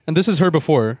And this is her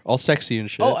before, all sexy and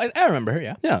shit. Oh, I remember her.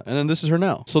 Yeah. Yeah, and then this is her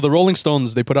now. So the Rolling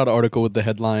Stones, they put out an article with the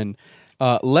headline,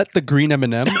 "Let the Green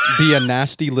M&M be a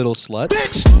nasty little slut."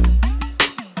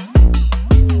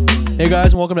 Hey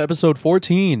guys, and welcome to episode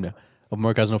 14 of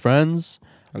Mark Has No Friends.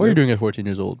 What are you doing at 14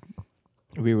 years old?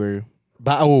 We were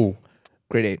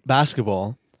grade 8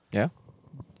 basketball. Yeah.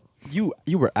 You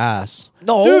were ass.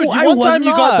 No, dude, I one was time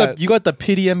not. you got the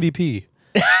pity MVP.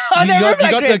 I you remember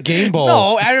got that the game ball.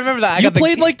 No, I remember that. You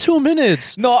played like 2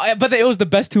 minutes. No, but it was the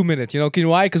best 2 minutes. You know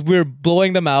why? Because we were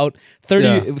blowing them out.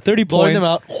 30 blowing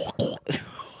points.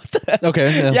 them out.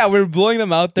 Okay. Yeah, we were blowing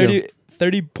them out.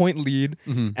 30-point lead.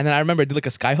 Mm-hmm. And then I remember I did like a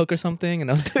skyhook or something,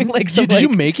 and I was doing like did you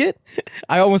make it?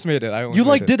 I almost made it. You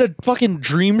like did a fucking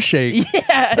dream shake.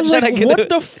 Yeah. I was like,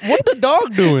 what the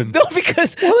dog doing? No,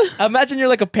 because imagine you're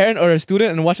like a parent or a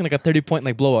student and watching like a 30-point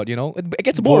like blowout. You know, it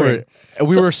gets boring.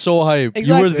 We were so hyped.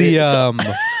 Exactly. You were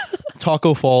the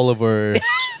Taco Fall of our.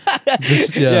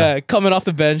 Coming off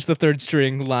the bench, the third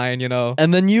string line. You know,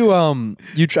 and then I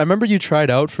remember you tried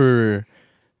out for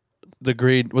the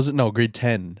grade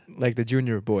 10, like the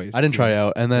junior boys. I didn't try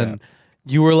out, and then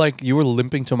you were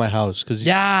limping to my house because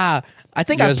I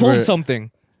think I pulled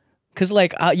something, because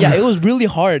it was really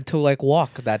hard to like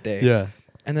walk that day. Yeah,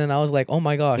 and then I was like, oh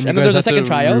my gosh, and then there's a second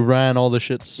tryout. You ran all the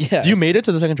shits. Yeah, you made it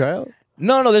to the second tryout.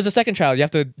 No, there's a second tryout. You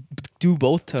have to do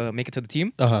both to make it to the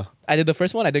team. I did the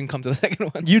first one. I didn't come to the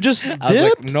second one. You just I was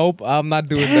like, nope, I'm not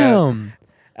doing that.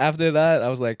 After that, I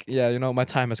was like, yeah, my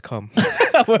time has come.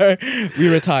 Where we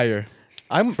retire.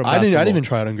 I didn't even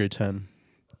try it on grade 10.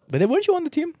 But then weren't you on the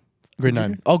team? Grade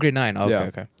 9. Oh, grade 9. Okay, yeah.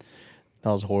 okay.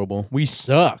 That was horrible. We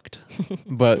sucked.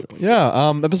 But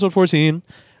yeah, episode 14.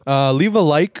 Leave a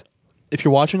like if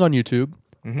you're watching on YouTube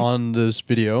on this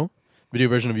video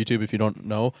version of YouTube if you don't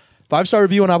know. 5-star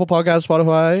review on Apple Podcasts,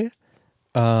 Spotify.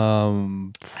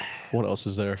 What else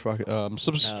is there? Follow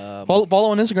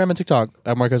on Instagram and TikTok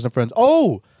at Mark Has No Friends.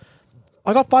 Oh,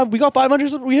 we got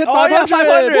 500. We hit 500. Yeah,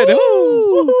 500.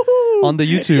 Woo! On the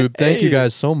YouTube. Thank you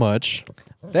guys so much.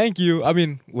 Thank you. I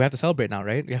mean, we have to celebrate now,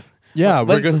 right? Yeah. Yeah,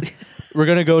 we're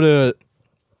gonna go to.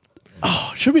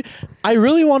 Oh, should we? I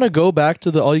really want to go back to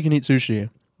the all-you-can-eat sushi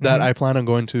that I plan on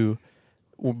going to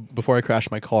before I crash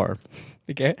my car.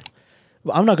 Okay.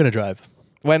 I'm not gonna drive.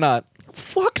 Why not?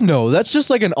 Fuck no. That's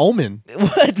just like an omen.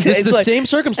 What? This is the same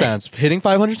circumstance. Hitting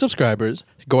 500 subscribers,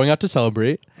 going out to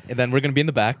celebrate. And then we're going to be in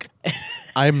the back.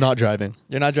 I am not driving.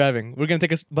 You're not driving. We're going to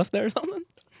take a bus there or something?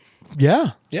 Yeah.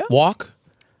 Yeah? Walk.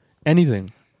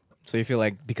 Anything. So you feel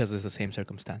like because it's the same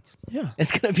circumstance? Yeah.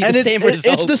 It's going to be the same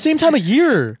result. It's the same time of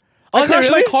year. I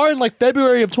crashed my car in like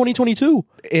February of 2022.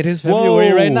 It is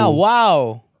February right now.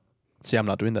 Wow. See, I'm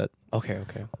not doing that. Okay.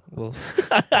 We'll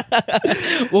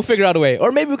figure out a way.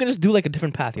 Or maybe we can just do like a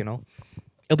different path,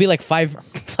 It'll be like 5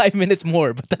 minutes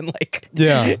more, but then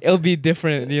it'll be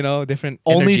different, different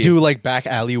Only energy. do like back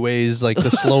alleyways, like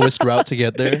the slowest route to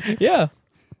get there. Yeah.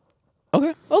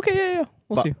 Okay, yeah.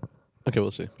 We'll see. Okay,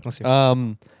 we'll see.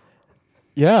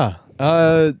 Yeah.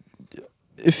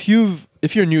 If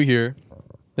you're new here,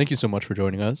 thank you so much for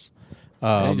joining us.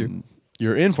 Thank you.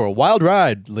 You're in for a wild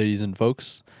ride, ladies and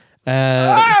folks.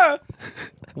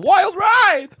 Wild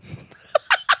ride.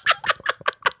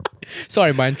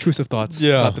 Sorry, my intrusive thoughts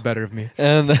got the better of me.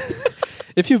 And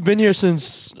if you've been here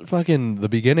since fucking the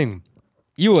beginning,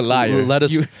 you a liar. Let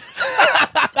us.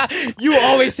 You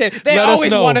always say they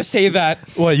always want to say that.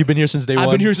 What, you've been here since day one?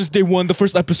 I've been here since day one, the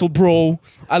first episode, bro.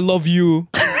 I love you.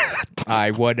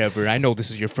 Whatever. I know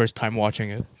this is your first time watching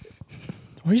it.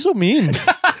 Why are you so mean?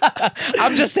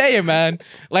 I'm just saying, man.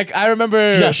 Like, I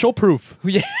remember... Yeah, show proof.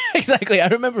 Yeah, exactly. I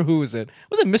remember who was it.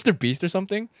 Was it Mr. Beast or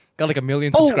something? Got like 1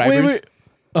 million subscribers. Wait.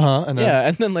 And then, yeah,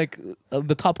 and then like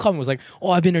the top comment was like,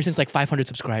 "Oh, I've been here since like 500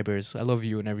 subscribers. I love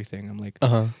you and everything." I'm like,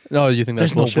 No, you think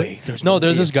that's there's bullshit? no way.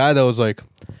 There's this guy that was like,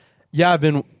 "Yeah, I've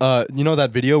been." You know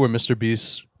that video where Mr.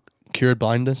 Beast cured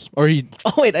blindness, or he?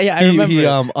 Oh wait, yeah, I remember. He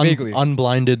vaguely.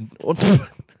 Unblinded.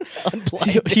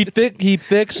 He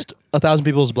fixed 1,000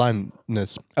 people's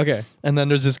blindness. Okay, and then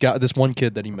there's this one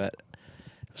kid that he met.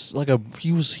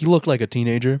 He looked like a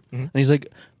teenager, and he's like,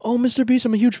 "Oh, Mr. Beast,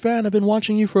 I'm a huge fan. I've been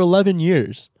watching you for 11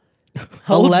 years."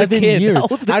 How old's the kid? years. How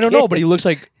old's the I don't kid? know, but he looks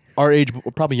like our age,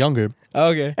 probably younger.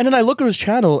 Okay. And then I look at his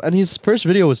channel, and his first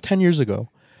video was 10 years ago.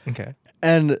 Okay.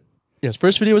 And his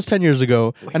first video was 10 years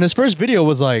ago, and his first video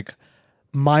was like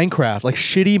Minecraft, like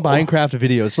shitty Minecraft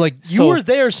videos. So, you were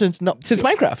there since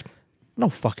Minecraft. No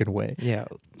fucking way. Yeah.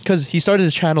 Because he started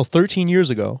his channel 13 years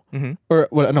ago. Or,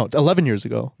 11 years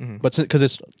ago. But because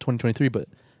it's 2023, but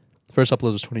the first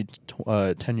upload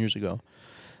was 10 years ago.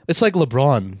 It's like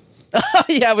LeBron.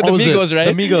 Yeah, with What the was it? Migos,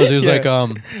 right? The Migos. It was Yeah.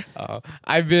 like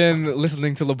I've been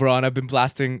listening to LeBron. I've been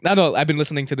blasting. No, I've been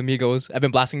listening to the Migos. I've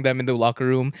been blasting them in the locker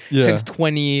room Yeah.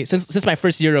 since my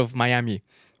first year of Miami,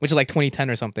 which is like 2010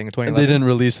 or something, or and 2011. they didn't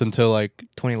release until like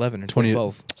 2011 or 20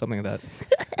 2012, something like that.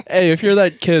 hey, if you're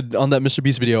that kid on that Mr.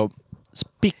 Beast video,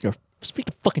 speak the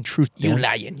fucking truth. You man.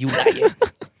 lying. You lying.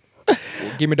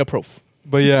 Give me the proof.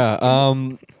 But yeah,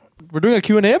 we're doing a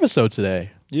Q&A episode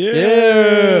today.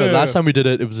 Yeah. Last time we did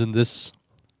it, it was in this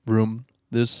room,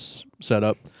 this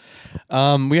setup.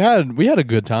 We had a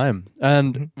good time,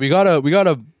 and we got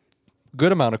a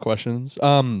good amount of questions.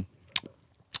 And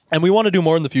we want to do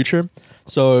more in the future.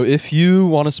 So if you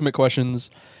want to submit questions,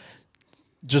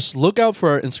 just look out for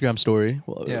our Instagram story.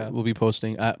 We'll be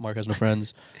posting at Mark Has No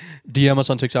Friends. DM us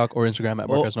on TikTok or Instagram at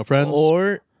Mark Has No Friends.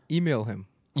 Or email him.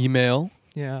 Email.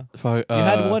 Yeah. You You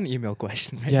had one email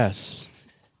question, right? Yes.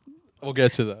 We'll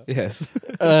get to that. Yes.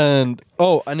 And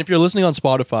if you're listening on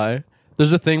Spotify,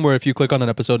 there's a thing where if you click on an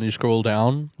episode and you scroll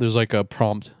down, there's like a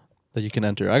prompt that you can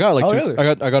enter. I got really?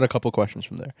 I got a couple questions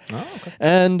from there. Oh, okay.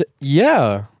 And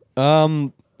yeah,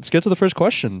 let's get to the first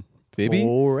question, baby.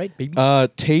 All right, baby.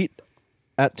 Tate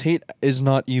is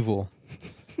not evil,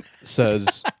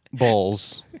 says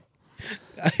balls.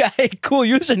 Cool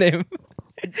username.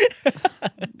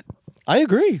 I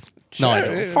agree. No, I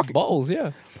Sure, don't. Fuck. balls,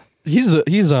 yeah. He's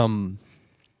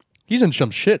in some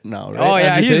shit now, right? Oh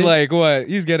yeah, Andrew he's Tate? like what?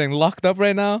 He's getting locked up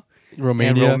right now.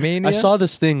 Romania. In Romania? I saw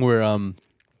this thing where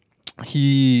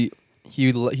he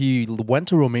went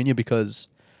to Romania because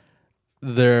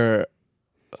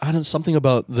something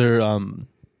about their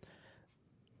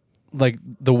like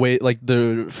the way like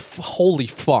holy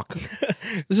fuck.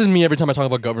 This is me every time I talk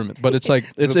about government, but it's like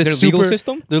it's Their super, legal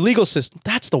system? Their legal system.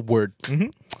 That's the word. Mm-hmm.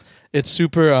 It's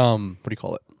super what do you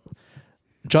call it?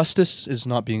 Justice is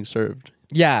not being served.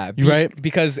 Yeah, You right?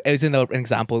 Because as in an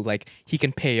example, like he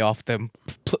can pay off the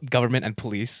government and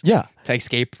police. Yeah. To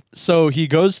escape. So he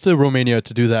goes to Romania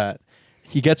to do that.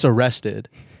 He gets arrested,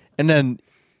 and then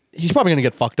he's probably gonna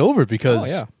get fucked over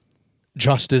because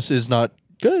justice is not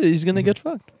good. He's gonna get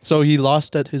fucked. So he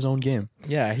lost at his own game.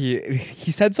 Yeah,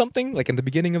 he said something like in the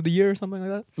beginning of the year or something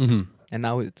like that, and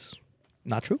now it's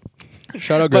not true.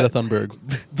 Shout out Greta Thunberg.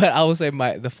 But I will say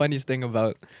the funniest thing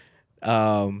about who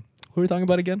are we talking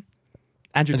about again?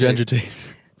 Andrew Tate.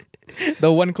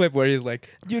 The one clip where he's like,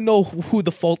 "Do you know who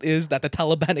the fault is that the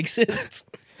Taliban exists?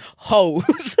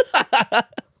 Hoes."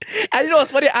 And you know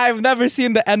what's funny? I've never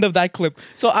seen the end of that clip,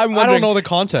 so I'm wondering. I don't know the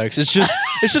context. It's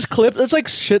just clip. It's like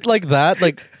shit like that,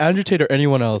 like Andrew Tate or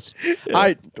anyone else.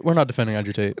 Yeah. We're not defending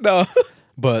Andrew Tate. No,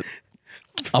 but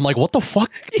I'm like, what the fuck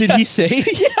did he say?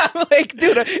 Yeah, I'm like,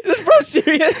 dude, is this bro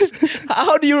serious?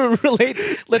 How do you relate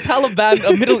the Taliban,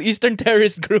 a Middle Eastern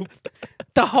terrorist group,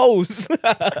 to hoes?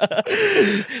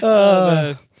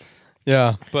 Man.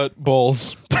 Yeah, but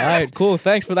balls. All right, cool.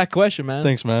 Thanks for that question, man.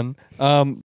 Thanks, man.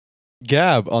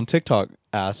 Gab on TikTok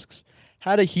asks,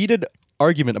 had a heated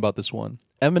argument about this one.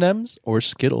 M&M's or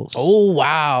Skittles? Oh,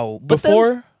 wow.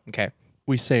 Before okay,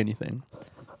 we say anything,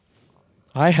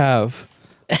 I have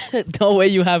no way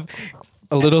you have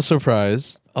a little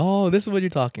surprise. Oh, this is what you're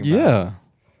talking about.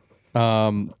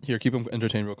 Yeah. Here, keep him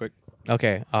entertained real quick.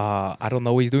 Okay. I don't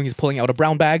know what he's doing. He's pulling out a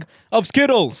brown bag of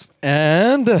Skittles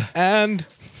and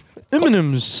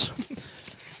M&M's.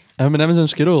 M&M's and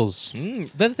Skittles.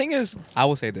 The thing is, I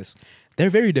will say this: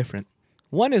 they're very different.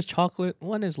 One is chocolate.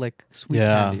 One is like sweet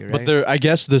candy. Right? But I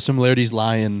guess the similarities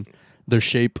lie in their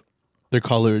shape, their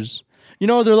colors. You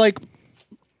know, they're like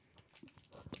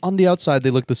on the outside they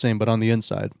look the same, but on the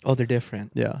inside, oh, they're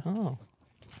different. Yeah. Oh,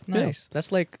 nice. Yeah.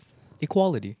 That's like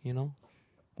equality. You know,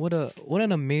 what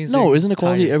an amazing. No, isn't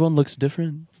equality? hire. Everyone looks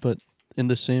different, but in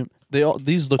the same.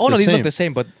 These look. Oh the no, these same. look the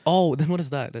same. But then what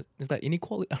is that? Is that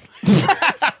inequality?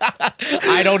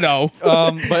 I don't know.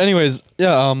 But anyways,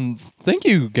 yeah. Thank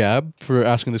you, Gab, for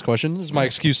asking this question. This is my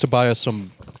excuse to buy us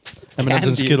some M&Ms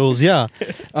and Skittles. Yeah.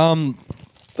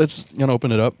 Let's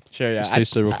open it up. Sure. Yeah. Let's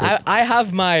taste it real quick. I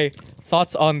have my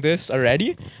thoughts on this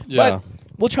already. Yeah. But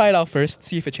we'll try it out first.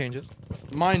 See if it changes.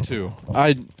 Mine too.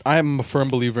 I am a firm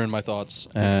believer in my thoughts,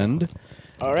 and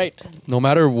All right. no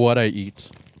matter what I eat.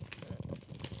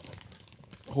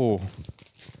 Oh.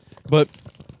 But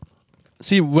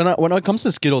see, when it comes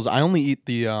to Skittles, I only eat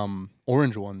the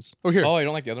orange ones. Oh, here. Oh, you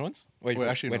don't like the other ones? Wait,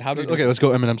 actually, wait. no. How do you? Okay, let's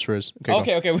go M&M's first.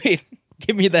 Okay. Wait.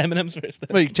 Give me the M&Ms first.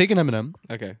 Then. Wait, take an M&M.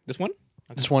 Okay. This one.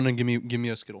 This one, and give me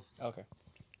a Skittle. Okay.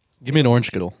 Give me an orange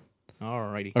Skittle.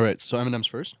 Alrighty. All right, so M&M's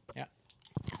first. Yeah.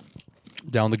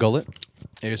 Down the gullet.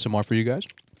 ASMR for you guys.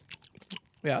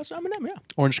 Yeah, that's M&M. Yeah.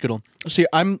 Orange Skittle. See,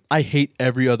 I hate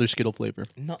every other Skittle flavor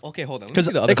No. Okay. Hold on. because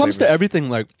it comes to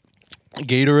everything like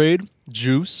Gatorade,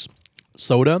 juice,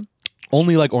 soda,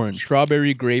 only like orange.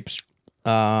 Strawberry, grapes,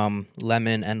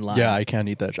 lemon, and lime. Yeah, I can't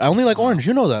eat that. I only like orange.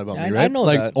 You know that about me, right? I know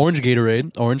like that. orange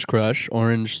Gatorade, orange Crush,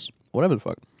 orange whatever the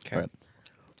fuck. Okay. All right.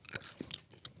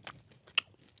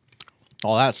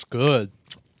 Oh, that's good.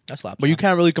 That's slaps. But you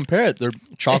can't really compare it. They're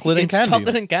chocolate and It's candy.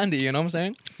 chocolate and candy. You know what I'm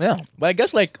saying? Yeah. But I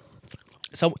guess like,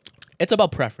 so it's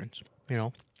about preference. You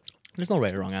know, there's no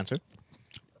right or wrong answer.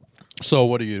 So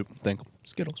what do you think?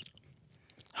 Skittles.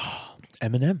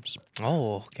 M&M's.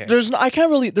 Oh, okay. There's not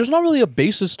really a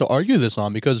basis to argue this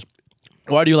on because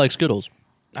why do you like Skittles?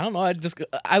 I don't know.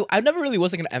 I never really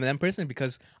was like an M&M person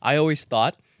because I always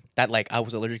thought that like I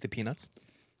was allergic to peanuts,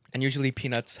 and usually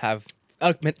peanuts have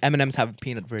M&Ms have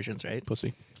peanut versions, right?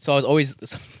 Pussy. So I was always.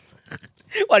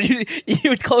 Why you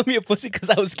would call me a pussy because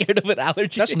I was scared of an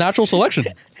allergy? That's natural selection.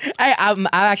 I'm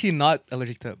actually not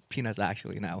allergic to peanuts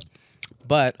actually now,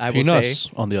 but I will Peanuts,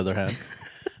 say. on the other hand.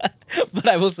 But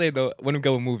I will say though, when we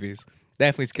go with movies,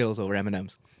 definitely Skittles over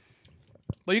M&Ms.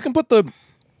 But you can put the.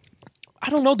 I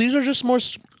don't know. These are just more,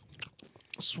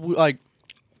 like,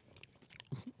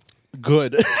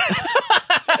 good.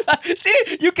 See,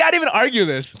 you can't even argue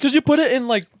this. Because you put it in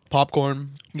like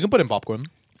popcorn. You can put it in popcorn.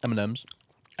 M&Ms.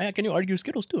 Can you argue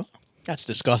Skittles too? That's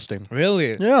disgusting.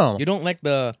 Really? Yeah. You don't like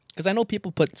the? Because I know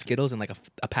people put Skittles in like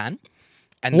a pan.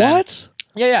 And What?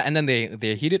 Then, yeah, and then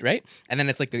they heat it, right? And then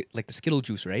it's like the Skittle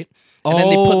juice, right? And then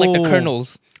they put like the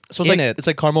kernels So it's in like it. it's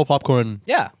like caramel popcorn.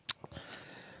 Yeah.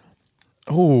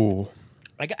 Oh,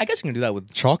 I guess you can do that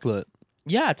with. chocolate.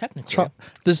 Yeah, technically.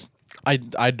 This I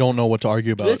don't know what to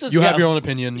argue about. This is- You have yeah. your own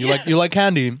opinion. You like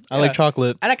candy. I like Yeah.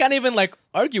 chocolate. And I can't even like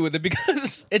argue with it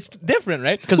because it's different,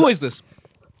 right? 'Cause- Who is this?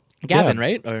 Gavin, Gab.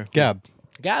 right? Or Gab.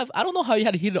 Gav? I don't know how you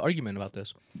had a heated argument about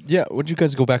this. Yeah, what did you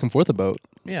guys go back and forth about?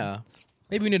 Yeah.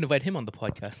 Maybe we need to invite him on the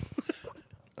podcast.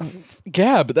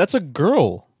 Gab, that's a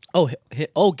girl.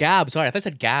 Oh, Gab. Sorry, I thought I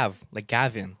said Gav, like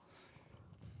Gavin.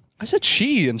 I said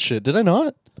she and shit. Did I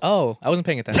not? Oh, I wasn't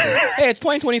paying attention. Hey, it's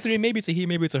 2023. Maybe it's a he,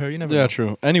 maybe it's a her. You never Yeah, know.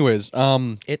 true. Anyways,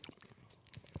 It.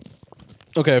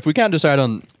 okay, if we can't decide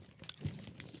on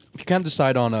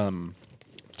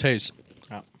taste,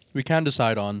 Oh. we can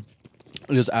decide on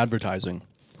is advertising.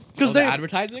 Because the they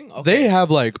advertising? Okay. they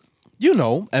have like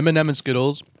M&M and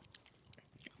Skittles.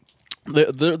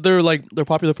 They're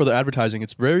popular for their advertising.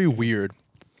 It's very weird.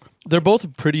 They're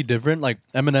both pretty different. Like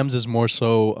M&M's is more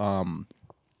so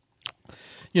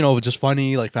just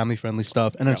funny, like family friendly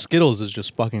stuff, and then Skittles is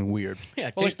just fucking weird.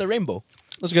 Yeah, taste the rainbow.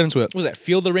 Let's get into it. What was that?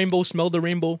 Feel the rainbow, smell the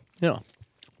rainbow. Yeah.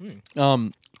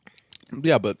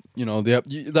 Yeah, but they have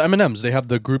the M&Ms. They have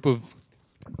the group of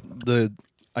the,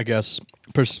 I guess,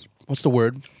 what's the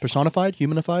word? Personified,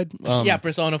 humanified. Yeah,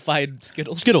 personified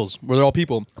Skittles. Skittles, where they're all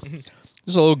people. This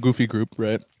is a little goofy group,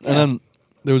 right? And then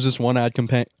there was this one ad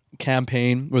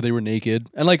campaign where they were naked,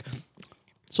 and like,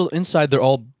 so inside they're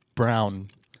all brown,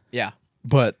 Yeah.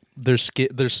 but their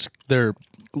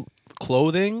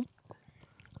clothing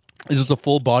is just a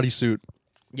full bodysuit.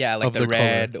 Yeah, like Of the their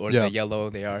red color. or Yeah. the yellow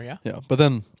they are, yeah. Yeah, but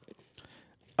then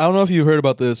I don't know if you heard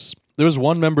about this. There was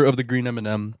one member of the Green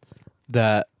M&M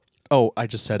that I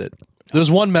just said it. There was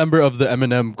one member of the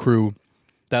M&M crew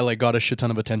that like got a shit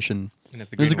ton of attention. And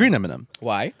it's It was the one. Green M&M.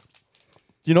 Why?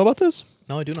 You know about this?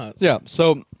 No, I do not. Yeah.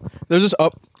 So there's this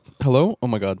Hello? Oh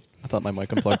my god. I thought my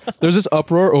mic unplugged. There's this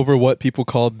uproar over what people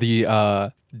called the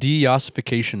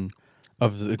de-ossification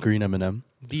of the Green M&M.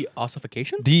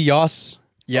 De-ossification? Yes.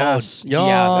 Yes.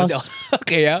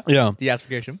 Okay, yeah. Yeah.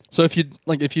 De-ossification. So if you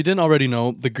didn't already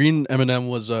know, the Green M&M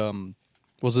was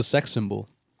a sex symbol.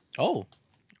 Oh.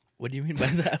 What do you mean by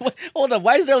that? Hold on.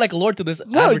 Why is there like lore to this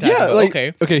No, advertising? yeah, But like,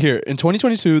 okay. Okay, here. In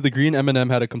 2022, the Green M&M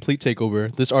had a complete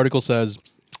takeover. This article says,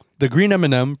 the Green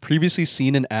M&M, previously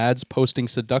seen in ads posting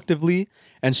seductively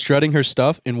and strutting her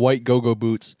stuff in white go-go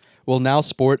boots, will now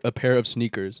sport a pair of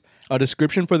sneakers. A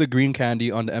description for the green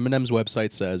candy on the M&M's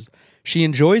website says, she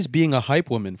enjoys being a hype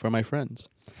woman for my friends.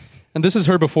 And this is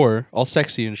her before, all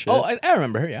sexy and shit. Oh, I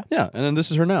remember her, yeah. Yeah, and then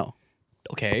this is her now.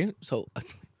 Okay, so...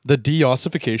 The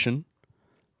de-ossification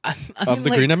I of mean, the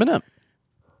like- Green M&M.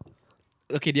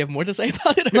 Okay, do you have more to say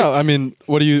about it? Or? No, I mean,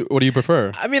 what do you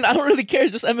prefer? I mean, I don't really care.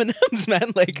 It's just M&M's,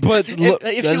 man. Like, But look,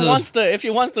 if that's she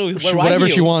wants to, wear high Whatever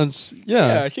she heels, wants. Yeah.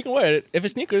 yeah, she can wear it. If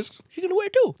it's sneakers, she can wear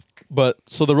it too. But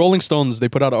so the Rolling Stones, they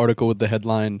put out an article with the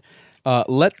headline,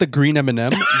 "Let the Green M&M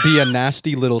be a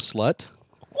nasty little slut."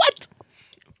 What?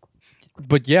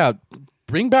 But yeah,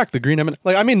 bring back the Green M&M.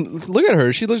 Like, I mean, look at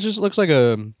her. She looks like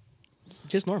a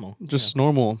Just normal.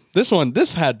 normal.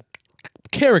 This had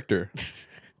character.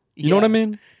 You know what I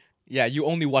mean? Yeah, you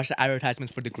only watch the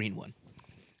advertisements for the green one.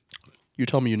 You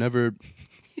tell me you never.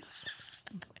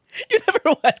 You never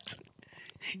what?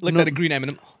 Looked No. at a green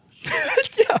M&M.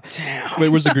 Damn. Wait,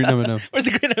 where's the green M&M? Where's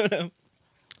the green M&M?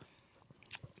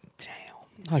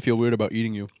 Damn. I feel weird about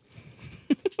eating you.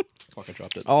 Fuck, I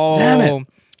dropped it. Oh, damn it!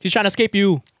 He's trying to escape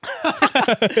you.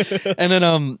 And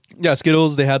then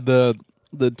Skittles. They had the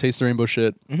taste the rainbow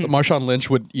shit. Marshawn Lynch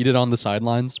would eat it on the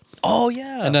sidelines. Oh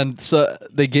yeah. And then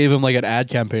they gave him like an ad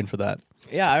campaign for that.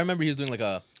 Yeah, I remember he was doing like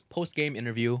a post-game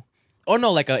interview. Or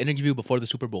no, like an interview before the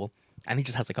Super Bowl. And he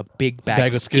just has like a big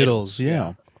bag of Skittles.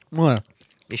 Yeah. Well,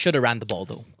 They should have ran the ball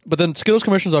though. but then Skittles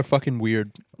commercials are fucking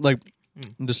weird, like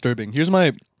disturbing. Here's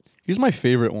my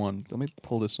favorite one. Let me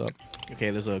pull this up. Okay,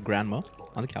 there's a grandma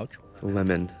on the couch.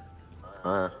 Lemon.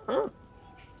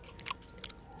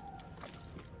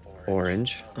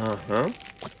 Orange.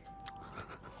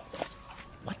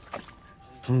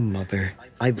 Oh, Mother.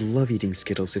 I love eating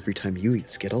Skittles every time you eat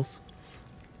Skittles.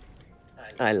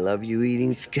 I love you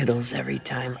eating Skittles every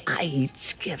time I eat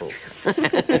Skittles.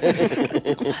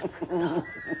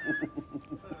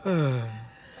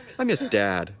 I miss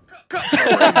Dad.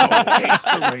 Taste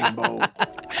the rainbow.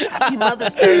 Happy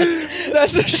Mother's Day.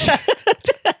 That's a shit.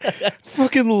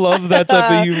 Fucking love that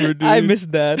type of humor, dude. I miss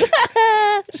that.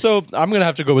 So I'm gonna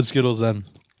have to go with Skittles then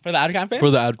For the ad campaign? for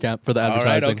the advertising.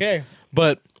 Alright, okay.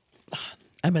 But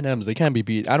M&Ms, they can't be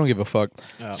beat. I don't give a fuck.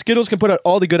 Yeah. Skittles can put out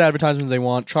all the good advertisements they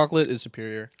want. Chocolate is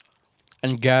superior.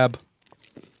 And Gab,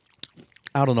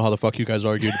 I don't know how the fuck you guys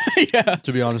argued. Yeah.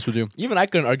 To be honest with you. Even I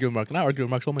couldn't argue with Mark, and I argue with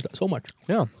Mark so much.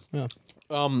 Yeah. Yeah.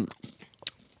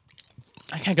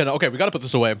 I can't get it. Okay, we gotta put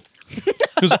this away.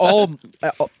 Because all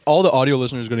the audio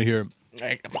listeners are gonna hear.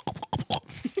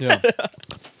 Yeah.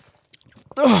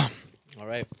 All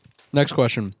right. Next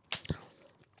question.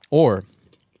 Or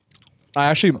I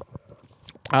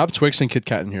have Twix and Kit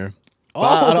Kat in here. Oh.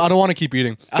 But I don't want to keep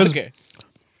eating. Okay.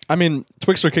 I mean,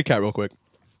 Twix or Kit Kat real quick.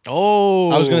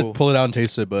 Oh. I was going to pull it out and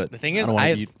taste it, but The thing is, I don't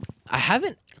want to eat. I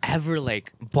haven't ever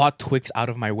like bought Twix out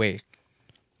of my way.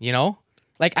 You know?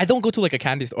 Like I don't go to like a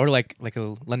candy store or like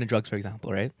a London Drugs, for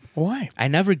example, right? Why? I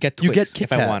never get Twix You get Kit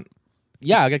if I Kat. want.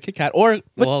 Yeah, I get Kit Kat. Or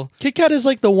But Kit Kat is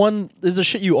like the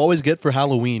shit you always get for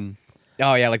Halloween.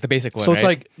 oh yeah, like the basic one. So it's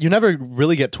right? like you never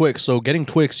really get Twix. So getting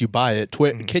Twix, you buy it.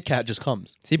 Kit Kat just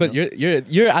comes. See, but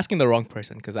you're asking the wrong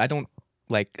person because I don't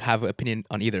like have an opinion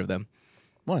on either of them.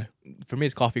 Why? For me,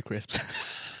 it's coffee crisps.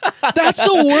 That's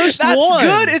the worst That's one.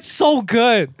 good. It's so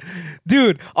good,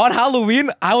 dude. On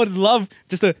Halloween, I would love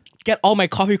just to get all my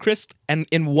coffee crisps and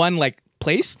in one like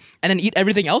place, and then eat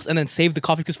everything else, and then save the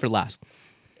coffee crisp for last.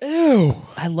 Ew.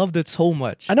 I loved it so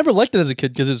much. I never liked it as a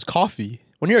kid because it's coffee.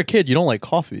 When you're a kid, you don't like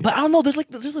coffee. But I don't know. There's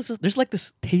like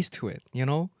this taste to it. You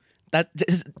know,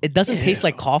 it doesn't taste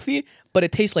like coffee, but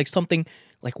it tastes like something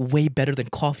like way better than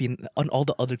coffee and on all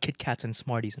the other Kit Kats and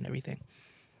Smarties and everything.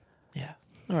 Yeah.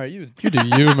 All right, you do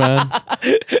you, man.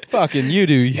 Fucking you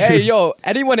do you. Hey, yo,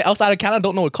 anyone outside of Canada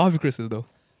don't know what coffee crisp is though.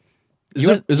 Is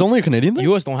it only a Canadian thing?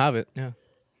 US don't have it. Yeah.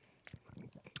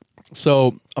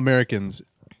 So Americans,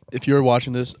 if you're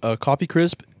watching this, coffee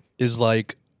crisp is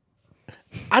like.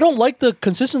 I don't like the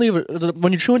consistency of it.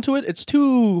 When you chew into it, it's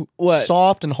too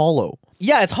soft and hollow.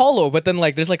 Yeah, it's hollow, but then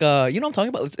like there's like a you know what I'm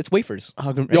talking about? It's wafers.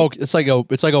 Yo, it's like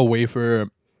a wafer.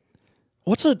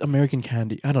 What's an American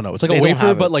candy? I don't know. It's like They a don't wafer,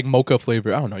 have but it. like mocha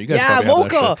flavor. I don't know. You guys Yeah, probably have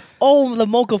that mocha. Oh, the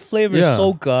mocha flavor shit. is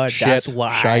so good. Shit. That's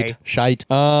why. Shite.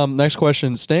 Next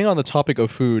question. Staying on the topic of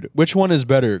food, which one is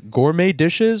better, gourmet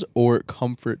dishes or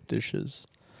comfort dishes?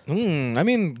 I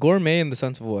mean gourmet in the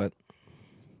sense of what?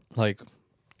 Like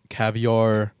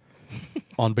caviar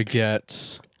on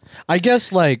baguettes. I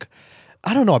guess like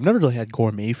I don't know. I've never really had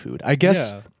gourmet food. I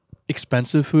guess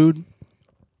expensive food,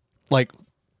 like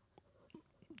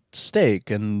steak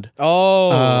and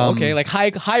Okay, like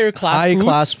higher class high foods?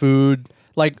 class food,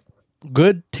 like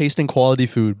good tasting quality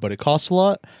food, but it costs a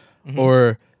lot.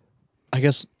 Or I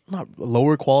guess not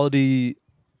lower quality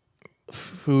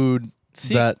food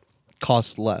that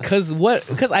costs less.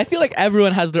 Because I feel like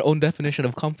everyone has their own definition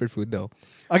of comfort food though.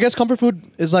 I guess comfort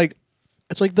food is like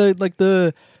it's like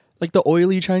the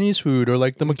oily Chinese food or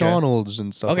like the McDonald's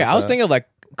and stuff. Okay, like I was that. thinking of like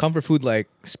comfort food like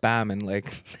spam and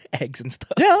like eggs and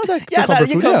stuff. Yeah, like Yeah, comfort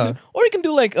you food. can- Yeah. Or you can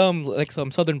do like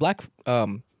some southern black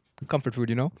comfort food,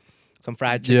 you know? Some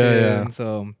fried chicken, Yeah, yeah.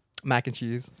 some mac and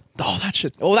cheese. Oh, that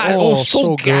shit.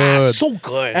 So good. so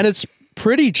good. And it's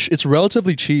pretty. It's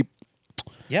relatively cheap.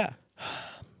 yeah.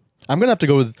 I'm gonna have to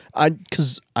go with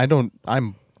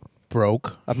I'm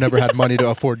broke. I've never had money to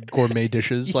afford gourmet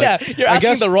dishes. Like, yeah, you're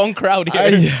asking the wrong crowd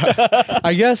here.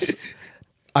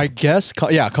 I guess,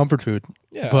 comfort food.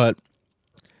 Yeah. But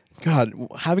God,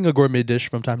 having a gourmet dish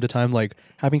from time to time, like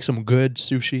having some good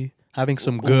sushi, having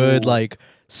some good like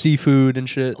seafood and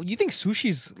shit. Oh, you think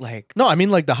sushi's like? No, I mean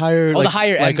like the higher, Oh, like, the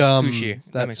higher like end sushi.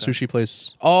 That that makes sushi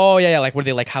place. Oh yeah, like where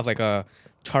they like have like a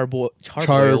charboil.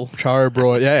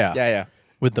 Charbroil. Yeah. Yeah.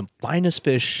 With the finest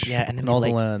fish Yeah, and then in they, all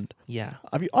like- the land. Yeah.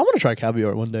 I want to try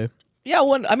caviar one day. Yeah.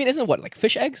 One. I mean, isn't it what like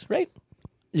fish eggs, right?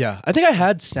 Yeah, I think I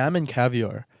had salmon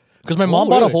caviar because my mom Oh,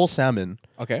 bought a really? whole salmon,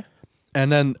 Okay.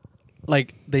 and then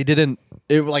like they didn't.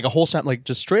 It was like a whole salmon, like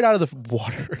just straight out of the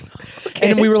water,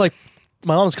 and we were like,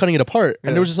 my mom was cutting it apart,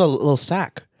 and there was just a little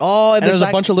sack, Oh, and there was a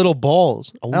bunch of little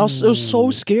balls. And it was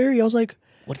so scary. I was like,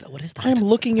 What is that? I'm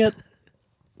looking at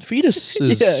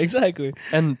fetuses. Yeah, exactly.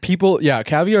 And people,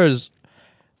 caviar is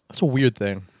that's a weird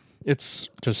thing. It's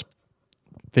just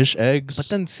fish eggs. But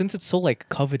then since it's so like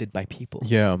coveted by people,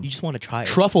 Yeah. you just want to try it.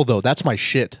 Truffle though, that's my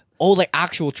shit. Oh, like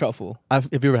actual truffle, Have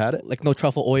you ever had it? like no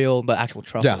truffle oil, but actual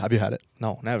truffle. Yeah, have you had it?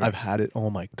 No, never. I've had it. Oh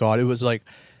my god, it was like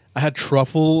I had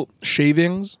truffle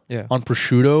shavings Yeah. on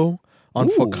prosciutto, on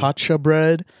Ooh. focaccia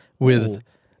bread with Ooh.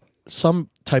 some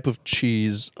type of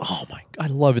cheese. Oh my, I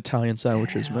love Italian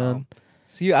sandwiches, man.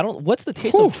 See, I don't. What's the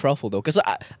taste Whew. of truffle though? Because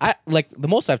I like the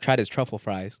most I've tried is truffle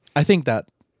fries, I think that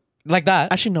like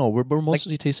that. actually no, we're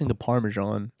mostly tasting the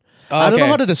Parmesan. Oh, I don't know okay.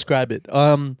 how to describe it.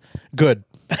 Good.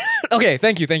 Okay,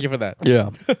 thank you for that.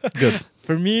 Yeah, good.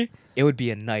 For me, it would be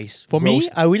a nice For me,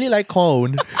 roast. I really like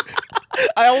cone.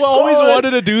 I always Cone.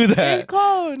 wanted to do that.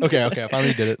 Cone. Okay, I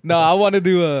finally did it. No, I want to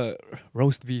do a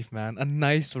roast beef, man. A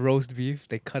nice roast beef.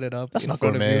 They cut it up. That's in not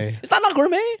front of gourmet. you. Is that not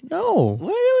gourmet? No,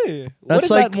 Really? What That's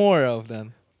is like- that more of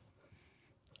then?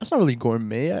 that's not really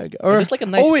gourmet. Or just like a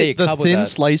nice steak. The How about thin that?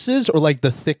 slices or like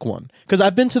the thick one? Because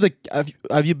I've been to the.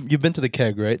 You've been to the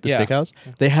Keg, right? The Yeah. steakhouse.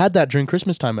 They had that during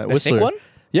Christmas time at The Whistler. thick one?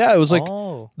 Yeah, it was like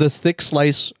Oh. the thick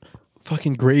slice,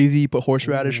 fucking gravy, put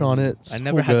horseradish on it. I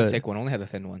never So had the good. thick one. I only had the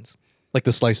thin ones. Like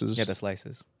the slices. Yeah, the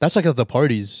slices. That's like at the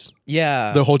parties,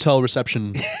 Yeah. the hotel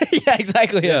reception. yeah,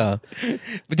 exactly. yeah.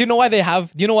 But do you know why they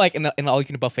have? Do you know like in the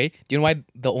all-you-can-eat buffet? Do you know why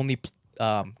the only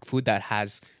food that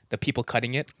has the people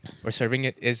cutting it or serving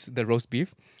it is the roast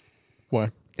beef?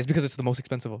 Why? It's because it's the most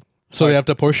expensive. So they have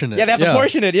to portion it. Yeah, they have to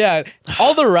portion it. Yeah,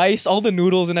 all the rice, all the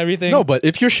noodles, and everything. No, but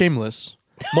if you're shameless,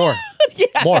 more. yeah,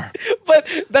 more. But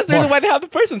that's the reason More. why they have the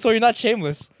person, so you're not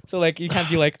shameless. So like you can't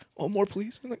be like, oh, more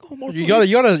please. I'm like, oh, more. You please.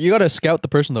 gotta you gotta scout the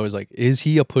person though. Is like, is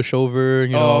he a pushover?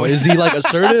 You know, Oh. is he like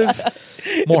assertive?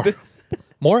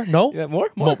 More? No? Yeah, more.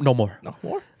 No more. No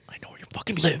more. I know where you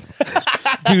fucking live,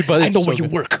 dude. But I it's know so where you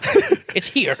good. work. It's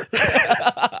here.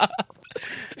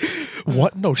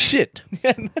 What? No shit.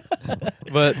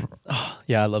 But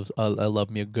yeah, I love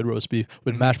me a good roast beef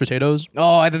with mashed potatoes.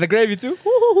 Oh, and then the gravy too.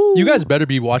 You guys better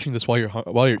be watching this while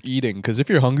you're eating, because if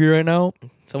you're hungry right now,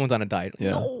 Someone's on a diet.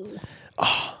 Yeah. No.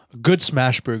 good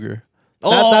smash burger.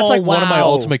 Oh, That's like one of my wow.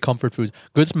 ultimate comfort foods.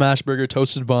 Good smash burger,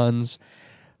 toasted buns,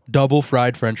 double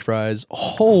fried French fries.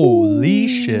 Holy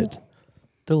shit,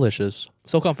 delicious.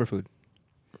 So comfort food.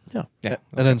 Yeah. Yeah.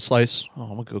 And then slice. Oh,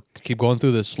 I'm gonna keep going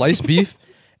through this. Sliced beef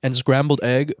and scrambled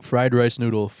egg, fried rice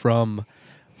noodle from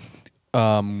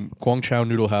Guang Chao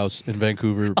Noodle House in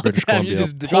Vancouver, British Damn, Columbia. you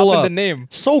just Pull dropping up. the name.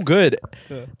 So good.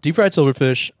 Deep fried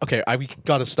silverfish. Okay, we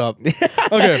gotta stop.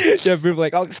 Okay. Yeah, we're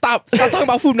like, oh, stop talking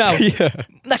about food now. Yeah.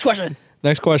 Next question.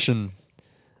 Next question.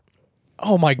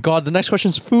 Oh my god, the next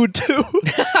question's food too.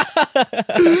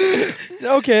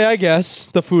 Okay, I guess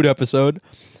the food episode.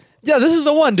 Yeah, this is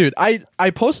the one, dude. I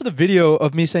posted a video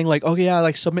of me saying like, okay, yeah,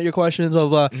 like submit your questions, blah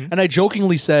blah, and I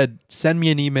jokingly said, send me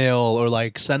an email or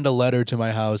like send a letter to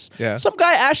my house. Yeah. Some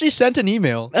guy actually sent an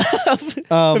email.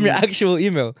 From your actual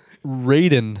email.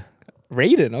 Raiden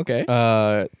Raiden,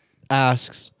 okay.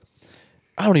 asks,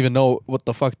 I don't even know what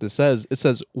the fuck this says. It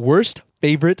says worst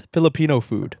favorite Filipino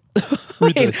food.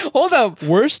 Read Wait, this. hold up.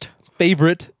 Worst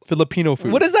favorite Filipino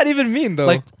food. What does that even mean though?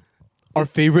 like our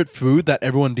favorite food that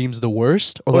everyone deems the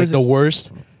worst, or Or like is the this-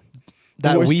 worst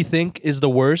that worst- we think is the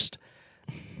worst,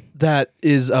 that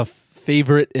is a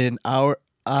favorite in our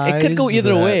eyes. it could go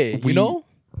either that way, we- you know?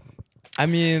 I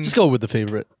mean, Let's go with the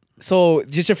favorite. so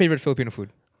just your favorite Filipino food.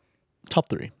 Top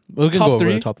three. We can Top go over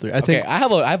three? the top three. I Okay, think I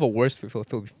have a worst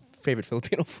favorite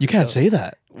Filipino food. you can't though. say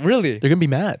that. Really? They're gonna be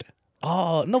mad.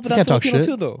 Oh, no, but You I'm can't talk Filipino shit.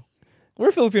 too though.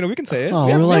 We're Filipino, we can say it. Oh,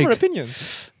 we have we're our like-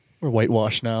 opinions. We're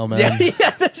whitewashed now, man.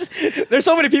 Yeah. There's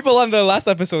so many people on the last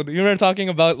episode. You were talking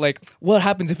about like what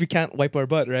happens if we can't wipe our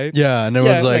butt, right? Yeah, and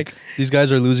everyone's Yeah, like, these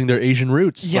guys are losing their Asian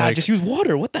roots. Yeah, Like, just use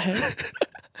water. What the heck?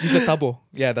 Use a tabo.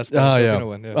 Yeah, that's the oh Filipino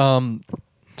one. Yeah. yeah.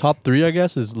 Top three, I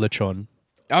guess, is lechon.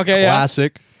 Okay,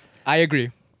 Classic. yeah. I agree.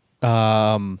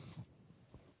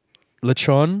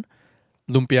 Lechon,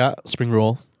 lumpia, spring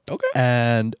roll, Okay.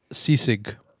 and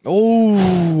sisig.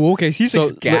 Oh, okay. C6 So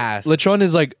gas. lechon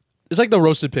is like, it's like the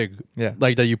roasted pig. Yeah.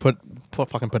 Like that you put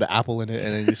fucking put an apple in it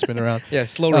and then you spin around. Yeah,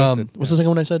 slow roasted. What's the second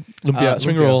one I said? Lumpia,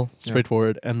 spring lumpia. roll, Yeah.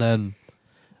 straightforward, and then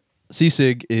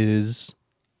sisig is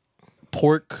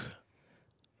pork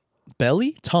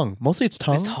belly, tongue. Mostly it's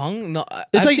tongue. Is tongue? No,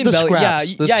 It's I've like seen the belly.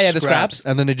 scraps. Yeah, the scraps.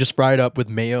 and then they just fry it up with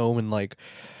mayo and like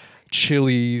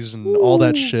chilies and all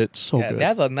that shit. So Yeah, good. they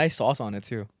have a nice sauce on it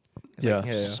too. It's yeah,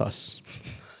 like, sus.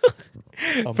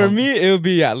 For me, it would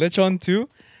be lechon too.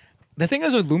 The thing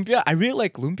is with lumpia, I really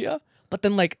like lumpia, but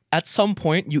then like at some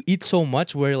point you eat so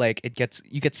much where like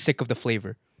you get sick of the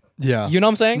flavor. Yeah, You know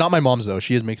what I'm saying? Not my mom's though.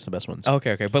 She makes the best ones.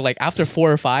 Okay. But like after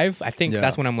 4 or 5, I think Yeah.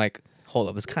 that's when I'm like, hold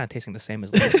up, it's kind of tasting the same as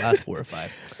the last 4 or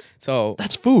 5. So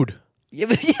That's food. yeah,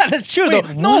 that's true Wait,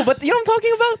 though. No, but you know what I'm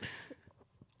talking about?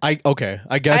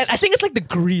 I guess. I think it's like the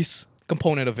grease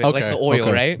component of it, like Okay, the oil,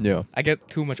 okay, right? yeah. I get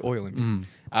too much oil in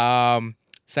me.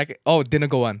 Second,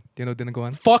 dinagoan. Do you know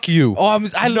dinagoan? Fuck you. Oh,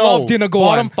 I No, love dinagoan.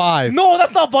 bottom 5. No,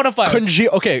 that's not bottom 5.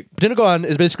 Okay, dinagoan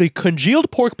is basically congealed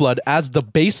pork blood as the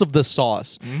base of the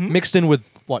sauce, mixed in with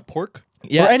what, pork?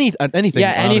 Yeah. Or anything. yeah,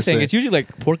 anything. honestly. It's usually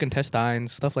like pork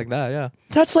intestines, stuff like that. Yeah,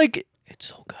 That's like it's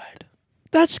so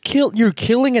good. you're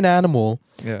killing an animal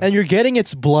Yeah. and you're getting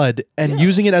its blood and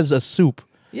using it as a soup.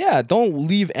 Yeah, don't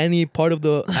leave any part of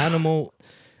the animal.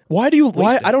 Why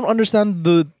it. I don't understand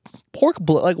the pork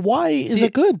blood. Like why is See,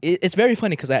 it good? It's very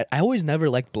funny because I always never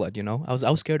liked blood. You know, I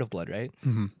was scared of blood, right?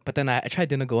 But then I tried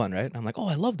dinagoan, right? And I'm like, oh,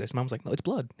 I love this. Mom's like, no, it's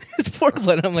blood. It's pork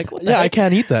blood. And I'm like, what the Yeah, I heck?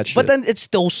 can't eat that shit. But then it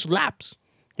still slaps.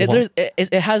 Wha-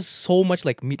 It has so much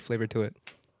like meat flavor to it.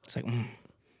 It's like,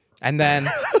 and then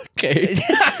okay.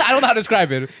 I don't know how to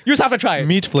describe it. You just have to try it.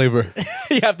 Meat flavor.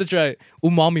 You have to try it.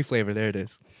 Umami flavor. There it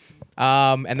is.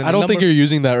 And then I don't think you're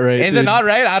using that right. Is it dude. not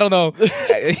right? I don't know.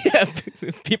 Yeah,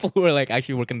 people who are like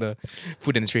actually work in the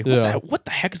food industry. Yeah. What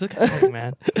the heck is that guy saying,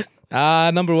 man?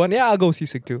 Number 1, yeah, I'll go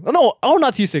sisig too.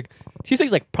 Not sisig.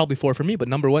 Sisig's like probably 4 for me, but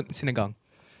number 1, sinigang.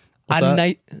 What's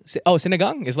that?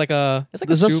 Sinigang is like a Is a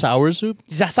that soup. sour soup?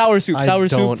 Sour soup. I Sour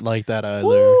don't soup. like that either.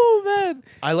 Ooh, man.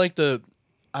 I like the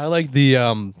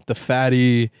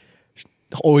fatty,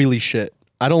 oily shit.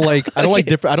 I don't like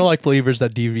different. I don't like flavors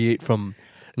that deviate from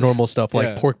normal stuff like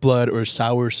Yeah. pork blood or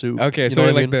sour soup. Okay, You so know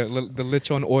you what I like mean? the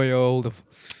lechon oil, the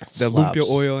Slaps. lumpia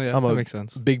oil. Yeah, I'm that a makes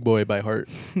sense. big boy by heart,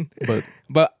 but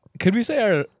But could we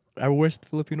say our worst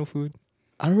Filipino food?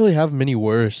 I don't really have many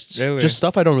worsts. Really? Just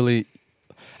stuff I don't really.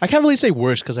 I can't really say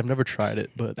worst because I've never tried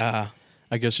it, but Ah,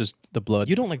 I guess just the blood.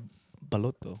 you don't like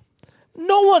balot though.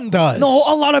 no one does. No,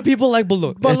 a lot of people like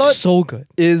balot. Balot- It's so good.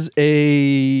 is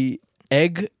a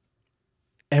egg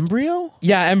embryo.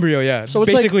 Yeah, embryo. Yeah. So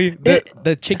it's like- basically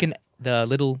the chicken, the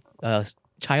little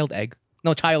child egg.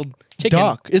 No, child chicken.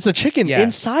 Duck. It's a chicken Yeah.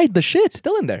 inside the shit.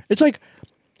 Still in there. It's like,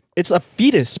 it's a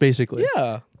fetus basically.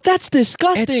 Yeah. That's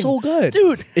disgusting. It's so good.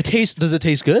 dude. Does it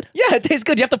taste good? Yeah, it tastes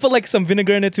good. You have to put like some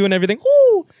vinegar in it too and everything.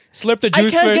 Woo! Slurp the I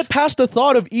juice can't first. get past the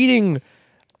thought of eating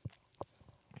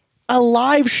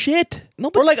alive shit. No,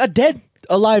 but- or like a dead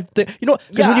alive thing. You know,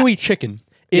 because when Yeah. you eat chicken,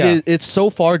 Yeah. it's so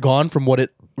far gone from what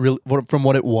it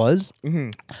was.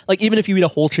 Like even if you eat a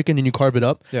whole chicken and you carve it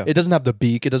up, Yeah. it doesn't have the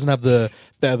beak, it doesn't have the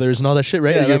feathers and all that shit,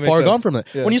 right? Yeah, You're that far makes gone sense. from it.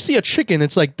 Yeah. When you see a chicken,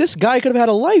 it's like this guy could have had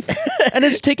a life, and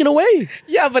it's taken away.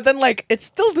 Yeah, but then like it's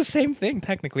still the same thing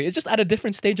technically. It's just at a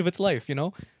different stage of its life, you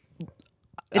know?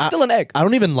 It's still an egg. I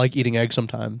don't even like eating eggs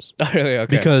sometimes. Oh, really?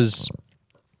 Okay. Because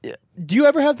do you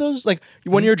ever have those like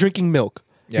when you're drinking milk?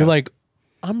 Yeah. You're like,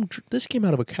 this came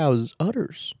out of a cow's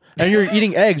udders, and you're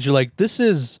eating eggs. You're like, this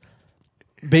is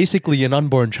basically an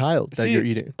unborn child that See, you're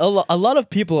eating. a lot of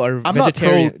people are I'm not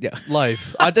vegetarian. pro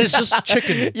life. It's just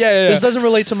chicken. Yeah. This doesn't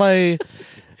relate to my.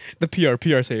 The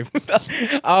PR save.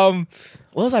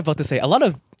 What was I about to say? A lot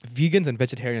of vegans and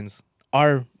vegetarians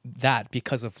are that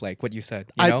because of like what you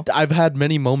said. You know? I've had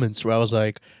many moments where I was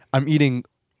like, I'm eating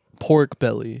pork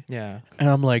belly, Yeah. and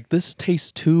I'm like, this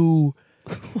tastes too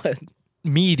What?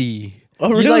 meaty. Oh,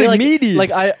 You know, really? like, Meaty?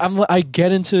 Like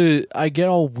I get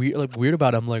all weird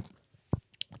about it. I'm like,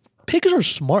 pigs are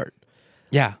smart,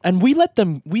 Yeah. and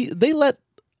they let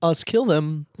us kill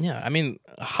them. Yeah. I mean,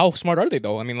 how smart are they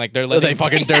though? I mean, like they're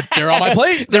They're on my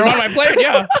plate. They're on my plate.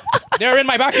 Yeah. They're in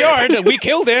my backyard. We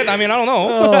killed it. I mean, I don't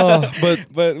know.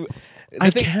 but I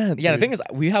the thing- can't, Yeah. dude. The thing is,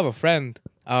 we have a friend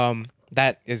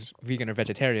that is vegan or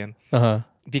vegetarian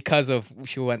because of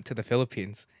she went to the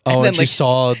Philippines. Oh, and she like,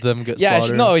 saw them get Yeah,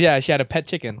 slaughtered. she had a pet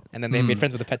chicken, and then they made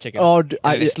friends with the pet chicken. Oh,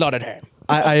 and they slaughtered her.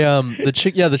 the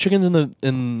chickens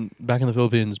back in the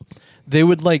Philippines, they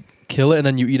would like kill it and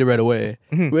then you eat it right away.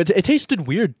 It tasted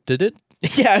weird, did it?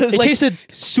 Yeah, it was It like tasted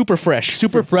super fresh,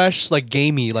 super fresh, like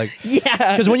gamey, like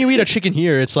Yeah, because when you eat a chicken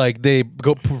here, it's like they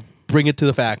go bring it to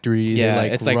the factory. yeah, they,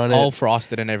 like, it's like run all it.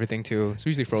 frosted and everything too. It's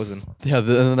usually frozen. Yeah, and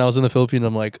then I was in the Philippines.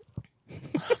 I'm like,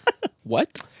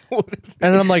 What?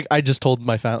 And I'm like, I just told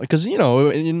my family because you know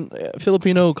in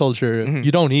Filipino culture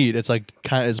you don't eat. It's like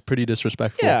it's pretty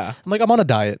disrespectful. Yeah. I'm like I'm on a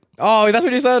diet. Oh, that's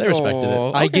what you said. They respected Oh,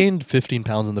 it. I okay. gained 15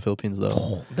 pounds in the Philippines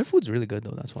though. Their food's really good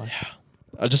though. That's why.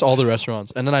 Just all the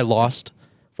restaurants, and then I lost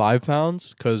 5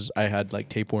 pounds because I had like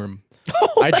tapeworm.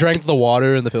 I drank the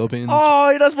water in the Philippines Oh,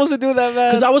 you're not supposed to do that,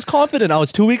 man. because I was confident. I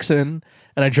was 2 weeks in,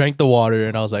 and I drank the water,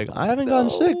 and I was like, I haven't gotten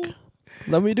sick.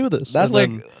 Let me do this. That's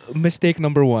And like mistake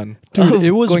number one. Dude, of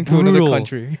it was going to brutal. another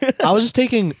country. I was just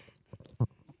taking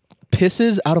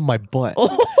pisses out of my butt.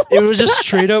 It was just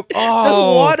straight up. Oh, Just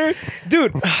water,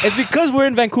 dude. It's because we're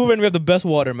in Vancouver and we have the best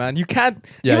water, man. You can't.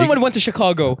 Yeah, even you- when we went to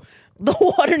Chicago, the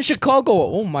water in Chicago.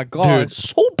 Oh my god, Dude,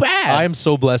 so bad. I am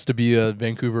so blessed to be a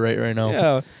Vancouverite right now.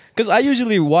 Yeah, because I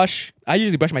usually brush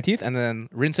my teeth and then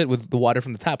rinse it with the water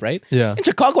from the tap, right? Yeah. In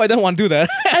Chicago, I didn't want to do that.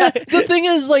 The thing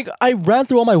is, like, I ran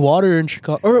through all my water in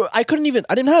Chicago, or I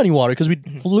didn't have any water because we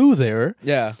flew there.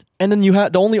 Yeah. And then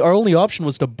our only option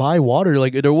was to buy water.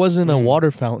 Like there wasn't a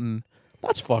water fountain.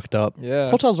 That's fucked up.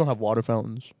 Yeah. Hotels don't have water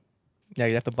fountains. Yeah,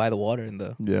 you have to buy the water in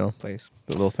the Yeah. place.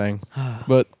 The little thing.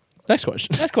 But next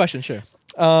question. Next question, sure.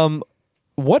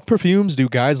 What perfumes do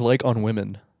guys like on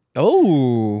women?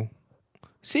 Oh.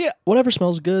 See, Whatever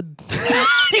smells good.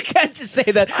 you can't just say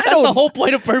that. That's the don't- whole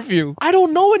point of perfume. I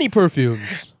don't know any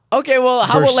perfumes. Okay, well,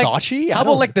 how about Versace? like I how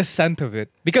about don't- like the scent of it?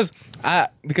 Because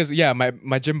yeah,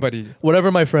 my gym buddy.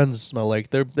 Whatever my friends smell like,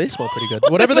 they smell pretty good.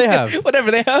 Whatever they have. Whatever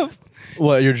they have.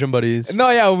 What, your gym buddies? No,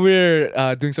 yeah,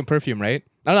 we're doing some perfume, right?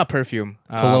 No, not perfume.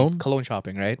 Cologne? Cologne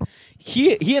shopping, right?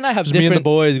 He and I have Just different. me and the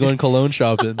boys going cologne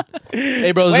shopping.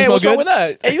 Hey, bro, does Wait, this smell what's good? wrong with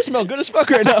that? Hey, you smell good as fuck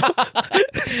right now.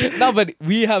 No, but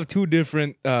we have two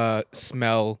different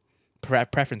smell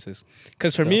preferences.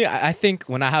 Because for me, I think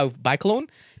when I buy cologne,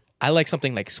 I like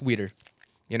something like sweeter.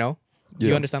 You know? Do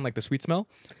you Yeah. understand like the sweet smell?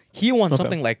 He wants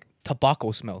something like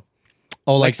tobacco smell.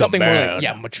 Oh, Like something more man.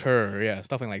 like mature,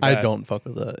 something like that. I don't fuck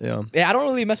with that. Yeah. Yeah, I don't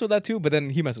really mess with that too, but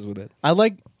then he messes with it. I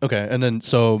like and then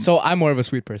so So I'm more of a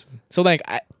sweet person. So like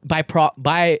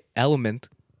by element,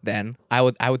 then I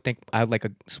would think I would like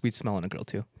a sweet smell on a girl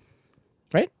too,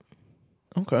 right?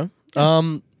 okay.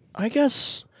 I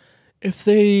guess if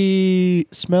they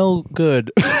smell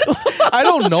good, I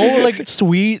don't know, like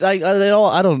sweet. I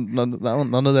don't.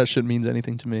 None of that shit means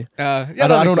anything to me.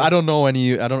 I don't know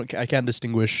any. I can't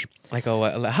distinguish. Like how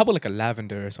about like a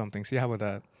lavender or something? See, how about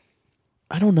that?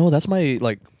 I don't know. That's my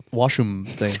like washroom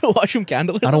thing. It's a washroom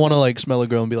candle. I don't want to like smell a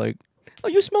girl and be like, Oh,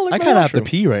 you smell like I my kind of have to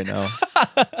washroom. pee right now.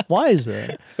 Why is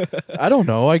that? I don't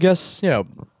know. I guess yeah.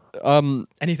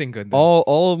 Anything good? Then.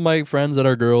 All of my friends that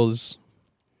are girls,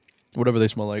 whatever they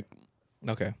smell like,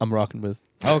 Okay. I'm rocking with.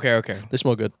 Okay. They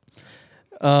smell good.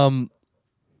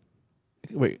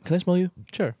 Wait, can I smell you?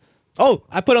 Sure. Oh,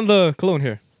 I put on the cologne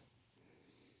here.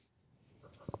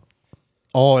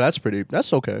 Oh, that's pretty.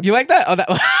 That's okay. You like that? Oh,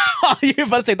 that. You're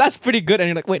about to say that's pretty good, and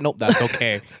you're like, wait, nope, that's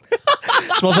okay.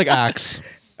 Smells like Axe.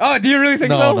 Oh, do you really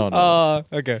think No, so? no.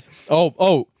 Okay.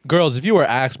 Oh, girls, if you wear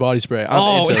Axe body spray,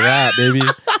 I'm into that, baby.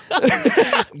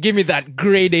 Give me that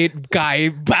grade 8 guy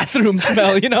bathroom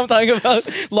smell. You know what I'm talking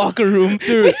about? Locker room.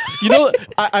 Dude, you know,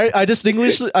 I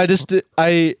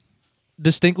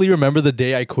distinctly remember the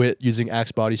day I quit using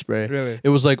Axe body spray. Really? It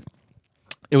was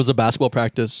a basketball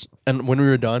practice, and when we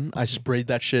were done, I sprayed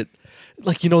that shit.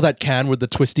 Like, you know that can with the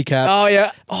twisty cap? Oh,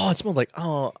 yeah. Oh, it smelled like,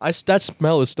 that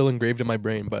smell is still engraved in my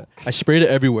brain, but I sprayed it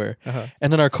everywhere.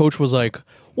 And then our coach was like,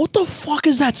 what the fuck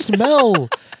is that smell?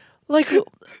 like,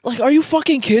 are you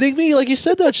fucking kidding me? Like, you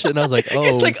said that shit. And I was like, oh.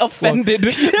 It's like fuck. offended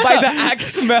by the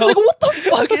Axe smell. Like, what the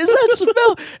fuck is that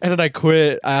smell? And then I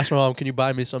quit. I asked my mom, can you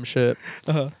buy me some shit?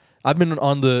 I've been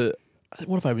on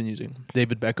what have I been using?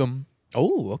 David Beckham.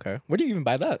 Oh, okay. Where do you even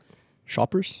buy that?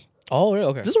 Shoppers. Oh, really?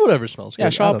 Okay. Just whatever smells good. Yeah, I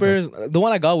don't know. Shoppers. The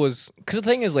one I got was because the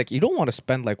thing is like you don't want to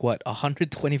spend like what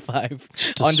 125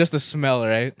 on just the smell,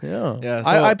 right? Yeah. Yeah,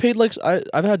 so- I paid like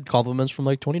I've had compliments from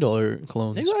like $20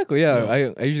 colognes. Exactly.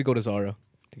 Yeah, I usually go to Zara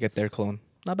to get their cologne.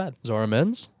 Not bad. Zara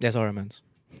men's, Yeah, Zara men's.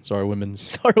 Zara women's.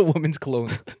 Zara women's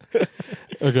cologne.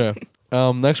 Okay.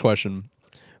 Next question.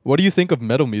 What do you think of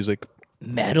metal music?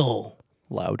 Metal.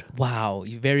 Loud. Wow,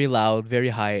 very loud, very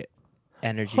high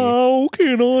energy. How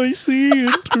can I see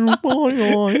into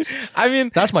my eyes? I mean,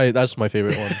 That's my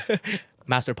favorite one.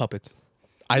 Master Puppets.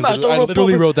 I Master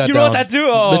literally Puppet. wrote that You down. wrote that too?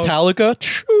 Oh. Metallica.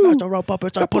 True. Master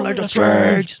Puppets are pulling the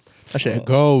strings. That shit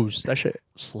goes. That shit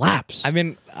slaps. I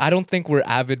mean, I don't think we're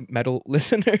avid metal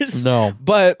listeners. no,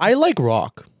 But I like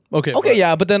rock. Okay. okay,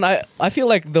 yeah, but then I feel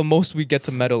like the most we get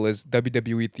to metal is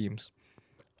WWE themes.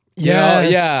 You Yes. know?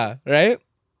 Yeah, right?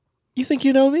 You think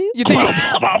you know me? You think on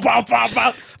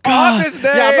this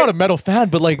day? Yeah, I'm not a metal fan,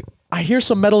 but like I hear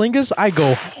some Metalingus, I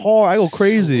go hard, I go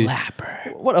crazy.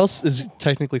 Slapper. What else is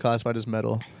technically classified as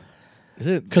metal? Is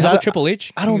it? 'Cause Because I- Triple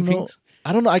H. I don't King of know. Kings?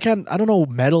 I don't know. I don't know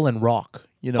metal and rock.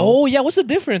 You know. Oh yeah, what's the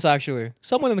difference actually?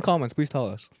 Someone in the comments, please tell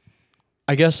us.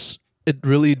 I guess it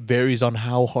really varies on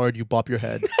how hard you bop your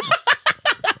head.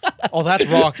 Oh, that's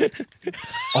rock.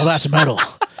 Oh, that's metal.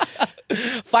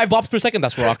 5 bops per second,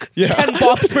 that's rock. Yeah. 10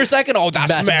 bops per second, oh,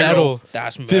 that's, That's metal. metal.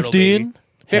 That's metal. 15.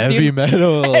 15? Heavy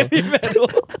metal. Heavy metal.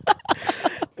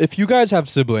 If you guys have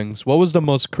siblings, what was the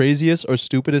most craziest or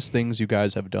stupidest things you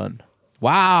guys have done?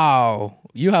 Wow.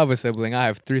 You have a sibling. I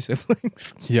have 3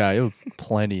 siblings. Yeah, you have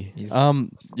plenty. Jeez.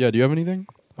 Yeah. Do you have anything?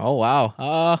 Oh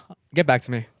wow. Get back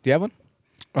to me. Do you have one?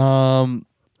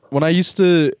 When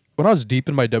I was deep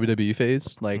in my WWE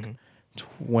phase, like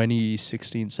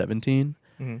 2016, 17,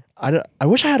 I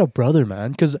wish I had a brother,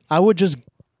 man, because I would just,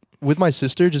 with my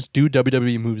sister, just do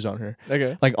WWE moves on her.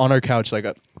 Okay. Like on our couch, like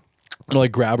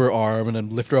like grab her arm and then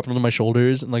lift her up onto my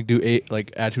shoulders and like do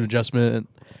attitude adjustment,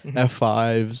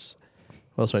 F5s,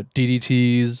 what else? Right?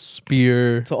 DDTs,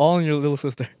 spear. So all in your little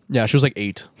sister. Yeah, she was like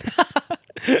 8.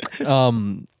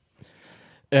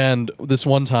 And this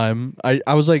one time,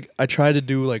 I tried to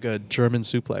do like a German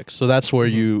suplex. So that's where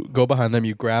you go behind them,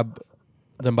 you grab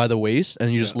them by the waist,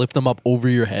 and you just lift them up over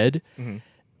your head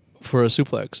for a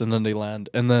suplex, and then they land.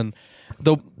 And then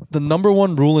the number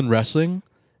one rule in wrestling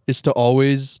is to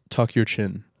always tuck your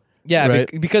chin. Yeah,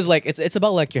 Right? because like it's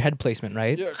about like your head placement,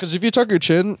 right? Yeah, because if you tuck your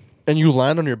chin and you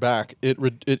land on your back,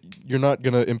 you're not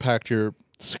gonna impact your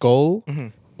skull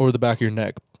or the back of your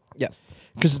neck. Yeah.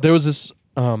 Because there was this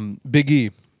Big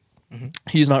E.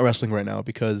 He's not wrestling right now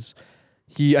because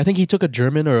I think he took a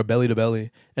German or a belly to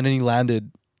belly, and then he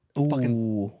landed,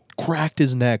 fucking cracked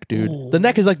his neck, dude. Ooh. The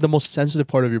neck is like the most sensitive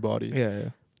part of your body. Yeah.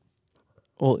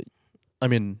 Well, I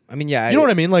mean, Yeah. you know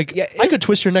what I mean? Like, Yeah, I could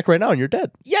twist your neck right now and you're dead.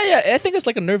 Yeah. I think it's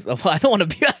like a nerve. Well, I don't want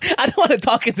to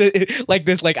talk into it like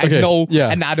this. Like Okay, I know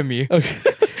yeah. anatomy. Okay.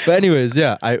 But anyways,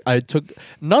 yeah, I took.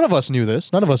 None of us knew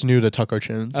this. None of us knew to tuck our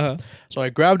chins. So I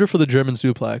grabbed her for the German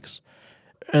suplex,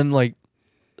 and like,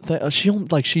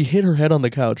 she hit her head on the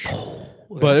couch,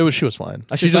 but she was fine.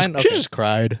 Oh, she she's just fine? she Okay. just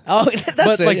cried. Oh, that's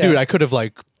But it, like, yeah. dude, I could have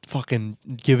like fucking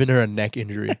given her a neck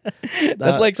injury.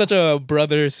 That's like such a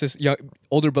brother,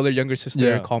 older brother, younger sister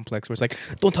Yeah. complex where it's like,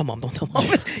 don't tell mom.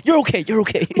 You're okay.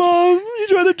 Mom, you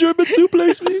tried to German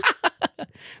suplex me.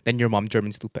 Then your mom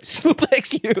German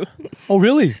suplex you. Oh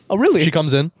really? Oh really? She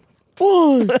comes in.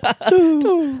 1, 2,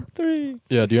 2, 3.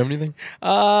 Yeah. Do you have anything?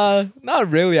 Not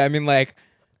really. I mean, like,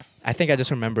 I think I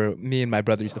just remember me and my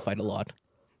brother used to fight a lot.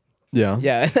 Yeah.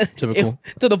 Yeah. Typical.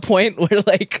 To the point where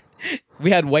like we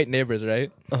had white neighbors,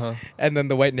 right? Uh-huh. And then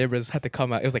the white neighbors had to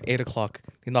come out. It was like 8 o'clock.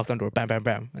 They knocked on the door, bam, bam,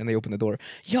 bam, and they opened the door.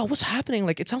 Yo, what's happening?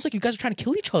 Like, it sounds like you guys are trying to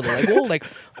kill each other. Like, oh, like,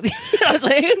 you know what I'm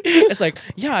saying? It's like,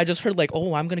 yeah, I just heard like,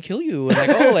 oh, I'm gonna kill you. And like,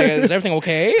 oh, like, is everything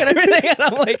okay? And everything. And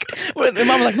I'm like, and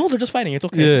mom was like, no, they're just fighting. It's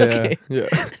okay. It's okay. Yeah.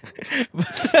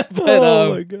 But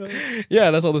Oh my god.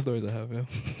 yeah, that's all the stories I have. Yeah.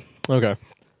 Okay.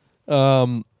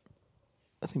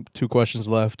 I think 2 questions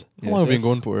left. How Yes, long have we yes.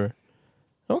 been going for?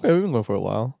 Okay, we've been going for a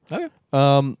while. Okay.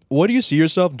 What do you see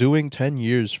yourself doing 10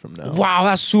 years from now? Wow,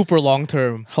 that's super long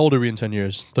term. How old are we in 10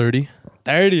 years? 30?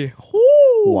 30.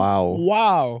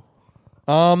 Wow.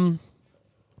 Wow.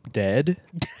 Dead?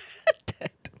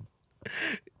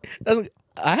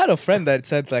 I had a friend that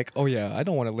said like, oh yeah, I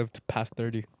don't want to live to past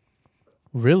 30.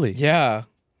 Really? Yeah.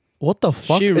 What the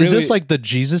fuck? She Is really- this like the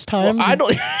Jesus times? I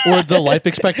don't. Or the life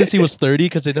expectancy was 30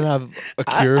 because they didn't have a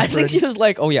cure I for think it? she was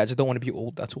like, oh yeah, I just don't want to be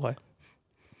old. That's why.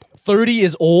 30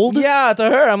 is old? Yeah, to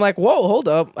her, I'm like, whoa, hold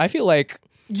up. I feel like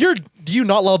Do you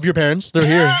not love your parents? They're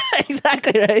here.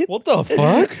 exactly right. What the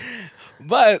fuck?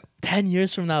 But 10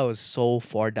 years from now is so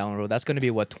far down the road. That's gonna be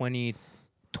what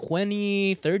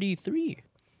 2033.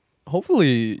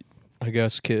 Hopefully, I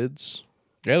guess kids.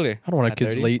 Really? I don't want to At have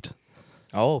kids 30? late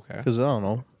Oh, okay. because I don't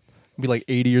know. Be like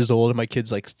 80 years old and my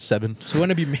kid's like 7. So you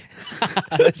want to be?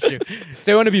 That's true.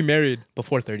 So you want to be married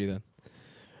before 30 then,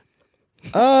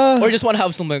 or you just want to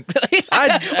have something? Or you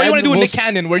want to do a Nick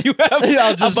Cannon where you have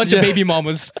Yeah, a bunch of baby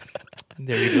mamas.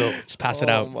 There you go. Just pass it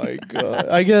Oh out. my god!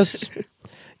 I guess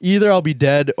either I'll be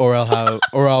dead or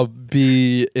I'll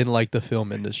be in like the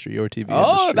film industry or TV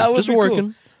Oh, industry. that would just be cool.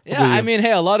 working. Yeah, I mean,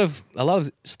 hey, a lot of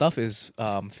stuff is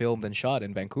filmed and shot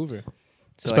in Vancouver,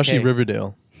 so Especially like, hey,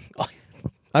 Riverdale.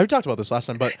 I talked about this last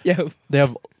time, but Yeah. they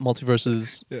have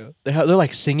multiverses. Yeah. They're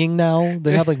like singing now.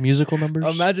 They have like musical numbers.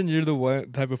 Imagine you're the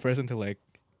one type of person to like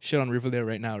shit on Riverdale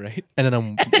right now, right? and then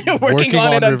I'm Working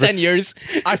on it in River- 10 years.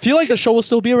 I feel like the show will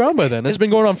still be around by then. It's been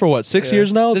going on for what, 6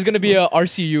 years now? There's gonna be a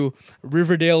RCU,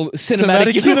 Riverdale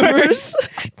Cinematic Universe,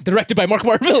 directed by Mark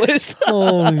Marvelous.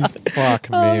 Holy fuck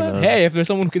me, man. Hey, if there's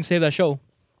someone who can save that show,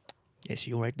 it's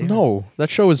you right there. No, that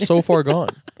show is so far gone.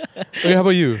 Okay, how about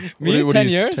you? Me? What 10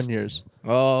 do you- years? 10 years.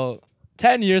 Well,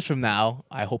 10 years from now,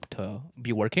 I hope to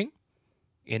be working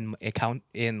in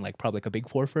like probably like a big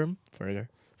four firm for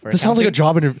This sounds like a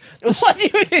job interview. What do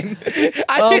you mean?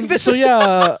 I think this So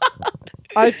yeah,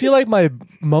 I feel like my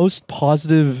most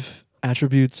positive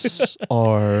attributes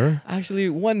are... actually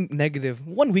one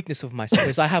weakness of myself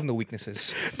is I have no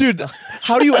weaknesses. Dude,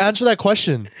 how do you answer that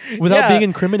question without Yeah. being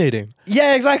incriminating?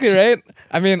 Yeah, exactly, right?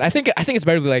 I mean, I think it's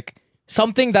better to like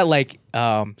something that like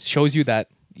shows you that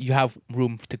you have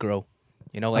room to grow.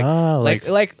 You know, like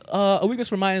a weakness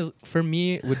for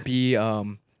me would be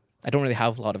I don't really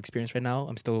have a lot of experience right now.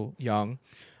 I'm still young.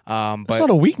 But That's not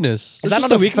a weakness. Is that It's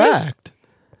not a just weakness? fact.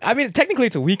 I mean, technically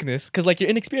it's a weakness because like you're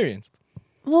inexperienced.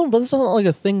 No, but it's not like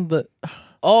a thing that...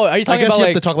 Oh, are you I talking guess about you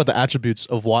like have to talk about the attributes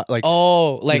of what, like...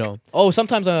 oh, like know.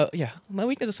 sometimes my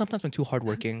weakness is sometimes I'm too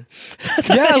hardworking.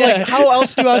 yeah, like how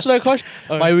else do you answer that question?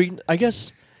 My I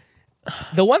guess...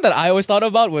 The one that I always thought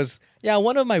about was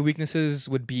one of my weaknesses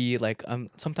would be like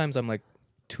sometimes I'm like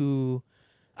too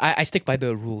I stick by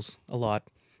the rules a lot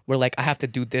where like I have to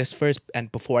do this first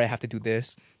and before I have to do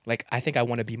this. Like I think I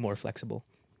want to be more flexible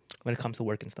when it comes to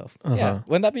work and stuff. Yeah,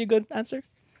 wouldn't that be a good answer?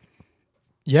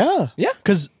 Yeah. Yeah.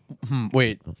 Because...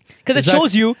 wait. Because it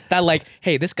shows you that like,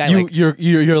 hey, this guy like You're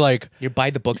like... you're by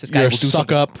the books. This guy You're will a do suck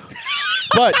something. up,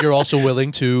 but you're also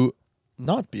willing to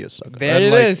not be a suck up. There and,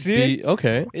 it like, is, see? be-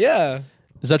 okay. Yeah.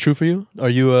 Is that true for you? Are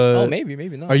you a... Oh, maybe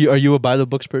not. Are you a by the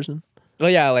books person? Oh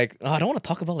yeah, like I don't want to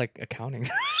talk about like accounting.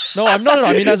 No, I'm not.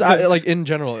 I mean, like in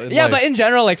general. In Yeah, life. but in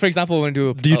general, like for example, when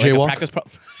you Do you like, a jaywalk? practice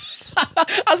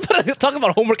I was about to talk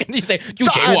about homework and you say you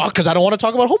jaywalk. because I don't want to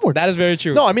talk about homework. That is very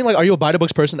true. No, I mean, like, are you a by the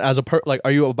books person like,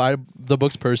 are you a by the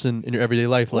books person in your everyday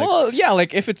life? Like, well, yeah,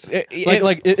 like if it's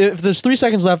if there's 3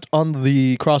 seconds left on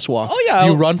the crosswalk, Oh, yeah,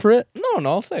 you I'll- run for it. no,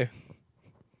 I'll stay.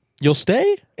 You'll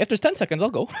stay. If there's 10 seconds, I'll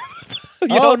go.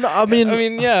 Oh, no, I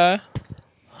mean, yeah.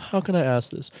 how can I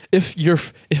ask this? If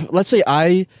let's say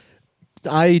I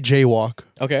jaywalk,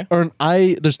 Okay. or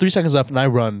there's 3 seconds left and I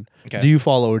run. Okay. Do you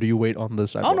follow or do you wait on the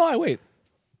sidewalk? Oh no, I wait.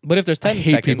 But if there's 10 hate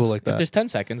seconds, people like that. if there's 10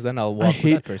 seconds, then I'll I walk with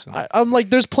hate that person. I'm like,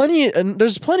 there's plenty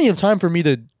of time for me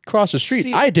to cross the street.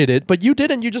 See- I did it, but you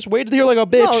didn't. You just waited here like a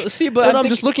bitch. No, see, but and I'm I'm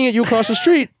just looking at you across the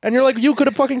street, and you're like, you could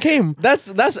have fucking came.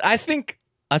 that's I think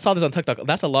I saw this on TikTok.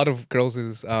 That's a lot of girls'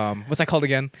 what's that called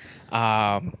again?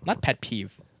 Not pet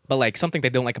peeve, but like something they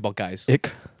don't like about guys.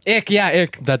 Ick Ick, yeah,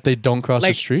 ick. that they don't cross the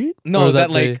Like, street. No, Or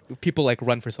that they- like people like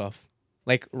run for stuff.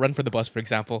 Like run for the bus, for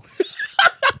example.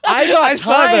 I got I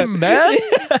saw that. time, man.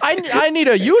 I need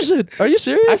to use it. Are you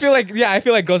serious? I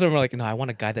feel like girls are more like, no, I want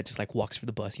a guy that just like walks for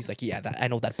the bus. He's like, yeah, I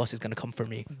know that bus is gonna come for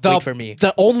me. Wait for me.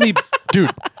 The only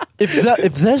dude.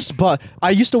 If this bus,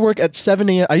 I used to work at 7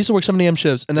 a.m. I used to work 7 a.m.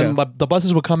 shifts, and then Yeah. the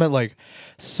buses would come at like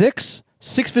 6,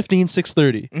 6:15,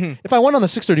 6:30. If I went on the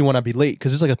 6:30 one, I'd be late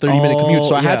because it's like a 30-minute commute.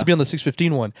 So I yeah. had to be on the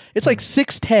 6:15 one. It's like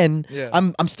 6:10. Yeah.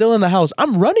 I'm still in the house.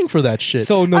 I'm running for that shit.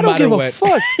 So no I don't matter give what, a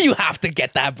fuck. you have to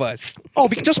get that bus. Oh,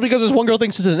 just because this one girl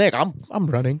thinks it's an egg, I'm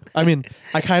running. I mean,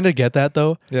 I kind of get that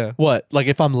though. Yeah. What? Like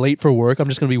if I'm late for work, I'm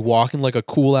just gonna be walking like a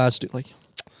cool ass dude. Like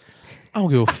I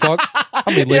don't give a fuck.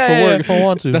 I'll be late for work if I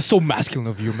want to. That's so masculine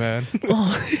of you, man.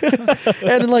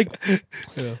 And like,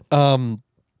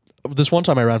 this one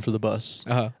time I ran for the bus.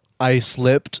 Uh-huh. I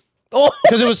slipped Oh,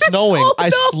 because it was snowing. Oh, I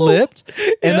no. slipped,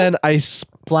 and then I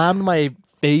slammed my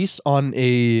face on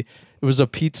it was a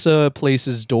pizza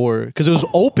place's door because it was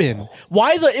open.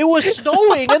 Why it was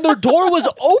snowing and their door was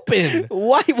open.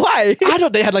 Why? I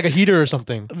don't. They had like a heater or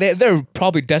something. They're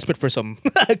probably desperate for some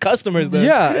customers. Then.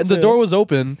 Yeah, and the door was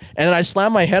open, and I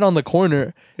slammed my head on the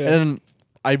corner, and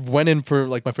I went in for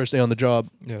like my first day on the job.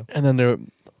 Yeah. And then there,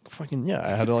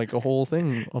 I had like a whole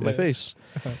thing on my face.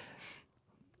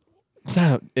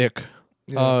 Damn, ick.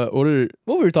 Yeah. What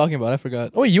we were talking about, I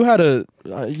forgot. wait, you had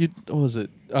what was it?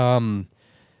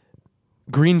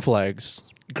 Green flags.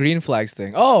 Green flags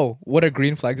thing. Oh, what are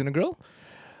green flags in a girl?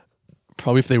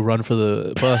 Probably if they run for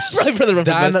the bus. Probably for the run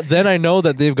for the bus. Then I know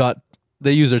that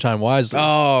they use their time wisely.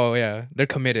 Oh yeah, they're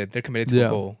committed. They're committed to Yeah. a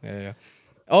goal. Yeah.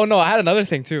 Oh no, I had another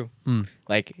thing too.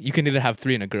 Like you can either have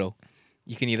 3 in a girl.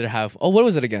 You can either have what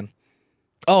was it again?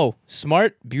 Oh,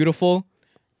 smart, beautiful,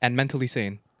 and mentally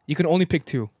sane. You can only pick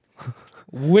 2.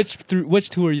 Which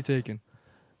 2 are you taking?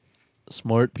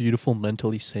 Smart, beautiful,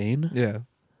 mentally sane. Yeah,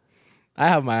 I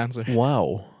have my answer.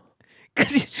 Wow.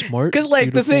 Smart. Because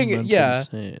like the beautiful, thing, mentally yeah.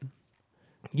 sane.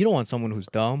 You don't want someone who's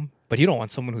dumb, but you don't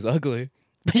want someone who's ugly.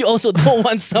 But you also don't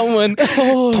want someone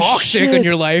toxic in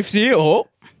your life. See? Oh.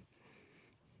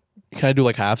 Can I do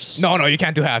like halves? No, you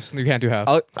can't do halves. You can't do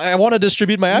halves. I want to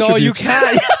distribute my No, attributes. you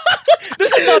can't.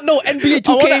 This is not no NBA 2K.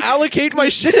 I want to allocate my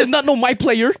shit. This is not no my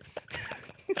player.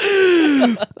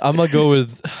 I'm gonna go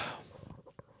with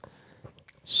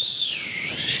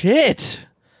shit.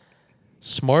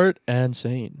 Smart and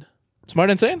sane. Smart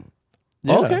and sane?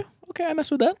 Yeah. Okay, I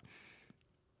mess with that.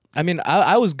 I mean,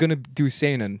 I was gonna do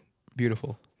sane and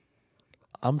beautiful.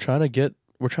 We're trying to get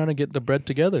the bread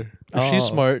together. If she's Oh.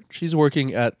 smart, she's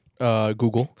working at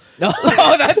Google.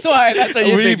 Oh, that's why. That's why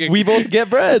you're thinking. We both get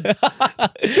bread.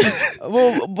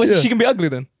 Well, but Yeah. she can be ugly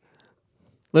then.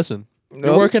 Listen, No?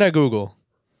 you're working at Google.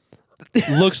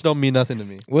 Looks don't mean nothing to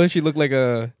me. What if she looked like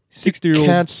a 60-year-old?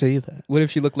 Can't say that. What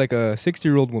if she looked like a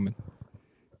 60-year-old woman?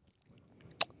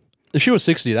 If she was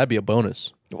 60, that'd be a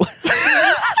bonus.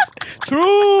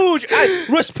 True.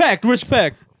 Respect.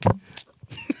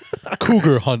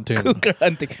 Cougar hunting. Cougar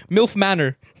hunting. MILF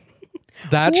Manor.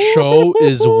 That show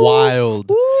is wild.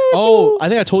 Oh, I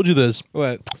think I told you this.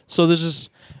 What? So there's this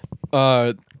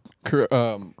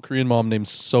Korean mom named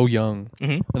So Young,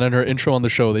 Mhm. and then her intro on the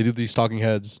show, they do these talking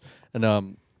heads, and how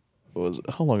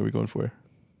long are we going for?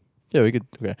 Yeah, we could.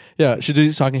 Okay, yeah, she did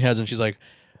these talking heads, and she's like,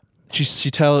 she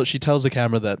tells the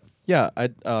camera that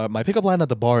my pickup line at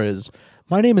the bar is,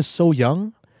 my name is So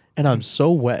Young, and I'm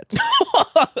so wet.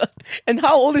 And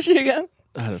how old is she again?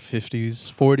 I don't know,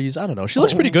 50s, 40s, I don't know. She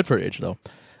looks pretty good for her age though.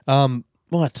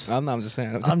 What? I'm just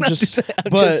saying. I'm just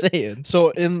just saying.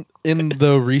 So in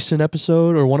the recent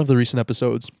episode, or one of the recent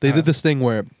episodes, they did this thing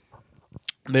where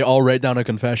they all write down a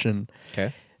confession,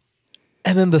 Okay.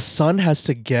 and then the son has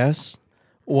to guess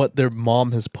what their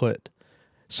mom has put.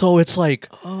 So it's like,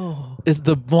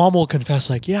 the mom will confess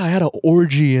like, yeah, I had an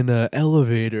orgy in an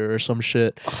elevator or some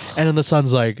shit, and then the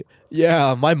son's like,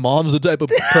 yeah, my mom's the type of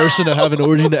person to have an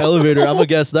orgy in the elevator. I'm gonna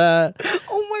guess that,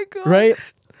 Oh my god. right?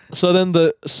 So then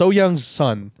the So Young's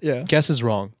son Yeah. guesses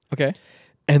wrong. Okay.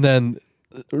 And then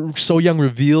So Young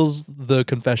reveals the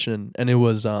confession, and it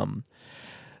was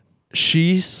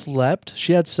she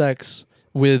had sex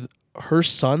with her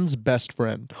son's best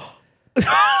friend.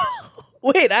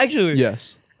 Wait, actually.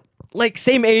 Yes. Like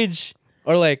same age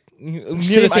or like near the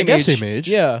Same- I same guess age. same age.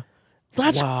 Yeah.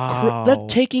 That's Wow. that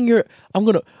taking your I'm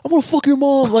gonna fuck your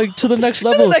mom like to the next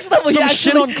level. next level. Some He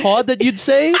shit actually- on COD that you'd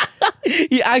say.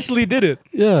 He actually did it.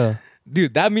 Yeah.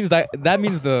 Dude, that means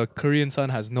the Korean son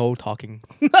has no talking.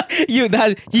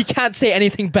 He can't say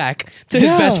anything back to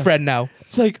his Yeah. best friend now.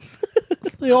 It's like,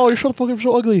 oh, you're so fucking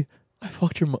so ugly. I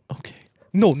fucked your mom. Okay.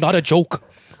 No, not a joke.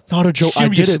 Not a joke.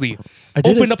 Seriously. I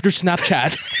did Open it. up your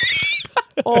Snapchat.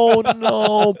 Oh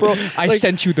no, bro. I Like,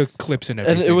 sent you the clips and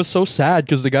everything. and it was so sad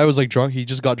because the guy was like drunk. He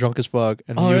just got drunk as fuck,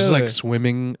 and Oh, he was just really? like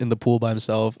swimming in the pool by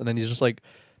himself. And then he's just like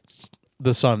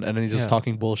the son, and then he's just Yeah.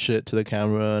 talking bullshit to the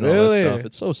camera and all Really? that stuff.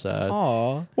 It's so sad.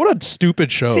 Aw. What a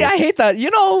stupid show. See, I hate that.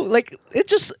 You know, like it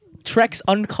just treks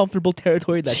uncomfortable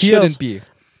territory that TLC shouldn't be.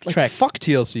 Like, Trek. fuck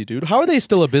TLC, dude. How are they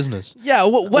still a business? Yeah,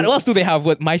 what else do they have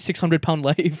with My 600-Pound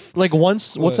Life? Like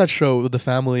what's What? that show with the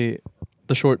family,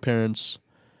 the short parents,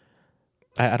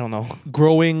 I don't know.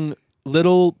 growing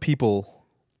little people?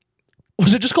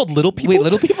 Was it just called Little People? Wait,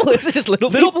 little people? Is it just little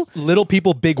people? Little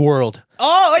People, Big World.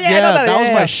 Oh, yeah, I know that. that was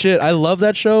yeah, my yeah. shit. I love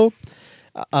that show.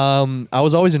 I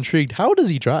was always intrigued. How does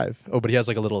he drive? Oh, but he has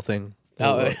like a little thing.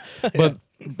 Oh, But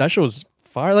that show was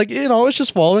fire. Like, it's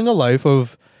just following a life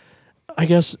of, I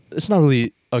guess it's not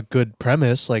really a good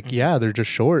premise. Like, yeah, they're just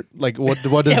short. Like, what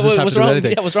does Yeah, this have to what's do wrong? with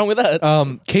anything? Yeah, what's wrong with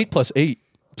that? Kate plus 8.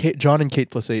 John and Kate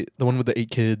plus 8. The one with the 8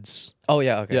 kids. Oh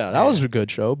yeah, okay. Yeah, that was a good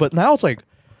show. But now it's like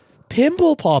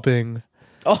pimple popping.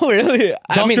 Oh really?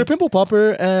 Dr. Pimple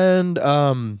Popper and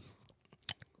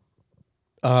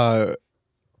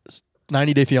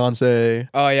 90 Day Fiance.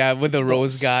 Oh yeah, with the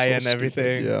rose guy So and stupid.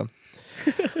 everything. Yeah.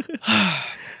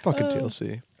 Fucking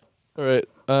TLC. All right.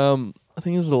 I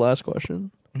think this is the last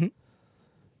question. Mhm.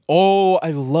 Oh,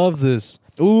 I love this.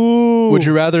 Ooh. Would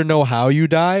you rather know how you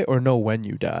die or know when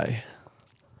you die?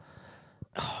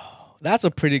 That's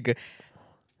a pretty good.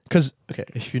 Because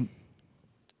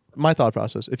my thought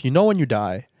process, if you know when you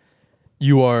die,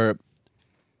 you are.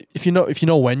 If you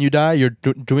know when you die, you're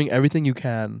doing everything you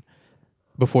can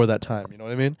before that time. You know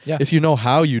what I mean? Yeah. If you know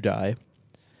how you die,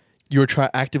 you're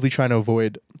actively trying to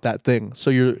avoid that thing. So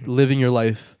you're living your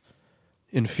life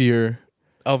in fear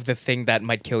Of the thing that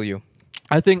might kill you.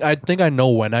 I think I know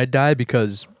when I die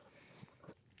because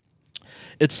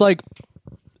it's like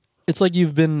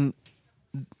you've been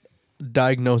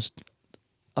diagnosed.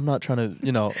 I'm not trying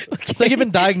to, it's like you've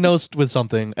been diagnosed with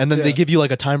something, and then they give you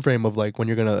like a time frame of like when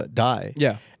you're gonna die.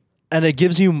 Yeah. and it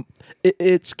gives you,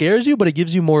 it scares you, but it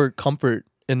gives you more comfort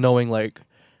in knowing like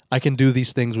I can do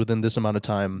these things within this amount of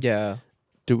time. Yeah.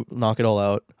 To knock it all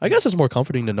out. I guess it's more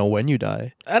comforting to know when you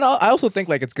die. And I also think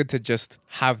like it's good to just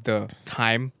have the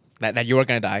time that you are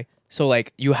gonna die. So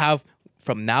like you have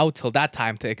from now till that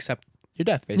time to accept your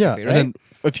death, basically, right? And then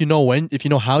if you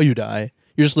know how you die,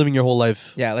 you're just living your whole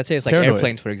life. Yeah, let's say it's like paranoid.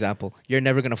 airplanes, for example. You're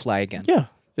never gonna fly again. Yeah.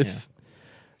 If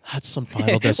that's some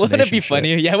final destination. Wouldn't it be shit.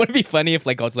 funny? Yeah, wouldn't it be funny if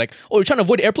like God's like, oh, you're trying to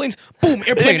avoid airplanes? Boom,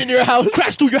 airplane in your house.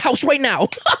 Crash through your house right now.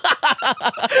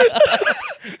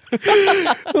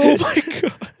 Oh my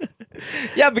god.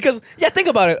 Yeah, because think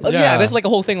about it. Yeah, Yeah. there's like a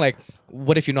whole thing like,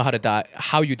 what if you know how to die,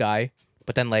 how you die,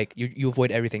 but then like you avoid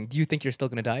everything? Do you think you're still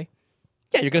gonna die?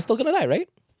 Yeah, you're still gonna die, right?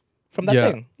 From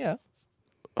that thing. Yeah.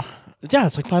 Yeah,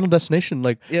 it's like Final Destination.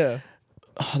 Like Yeah.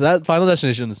 that Final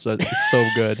Destination is so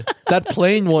good. That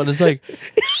plane one is like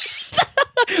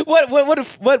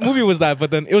What movie was that?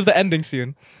 But then it was the ending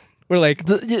scene. We're like,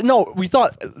 no, we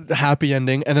thought happy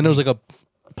ending, and then there was like a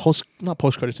not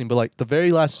post credit scene, but like the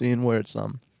very last scene where it's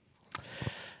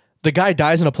the guy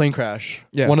dies in a plane crash.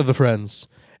 Yeah. One of the friends.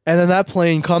 And then that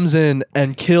plane comes in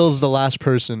and kills the last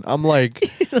person. I'm like,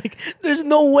 he's like, there's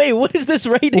no way. What is this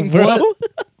rating, bro? What?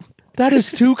 That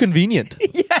is too convenient.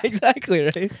 Yeah, exactly,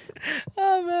 right?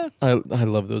 Oh man, I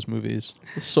love those movies.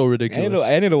 It's so ridiculous.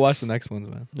 I need to watch the next ones,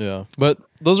 man. Yeah. But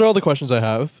those are all the questions I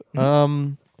have.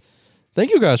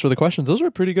 Thank you guys for the questions. Those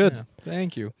were pretty good. Yeah,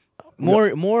 thank you.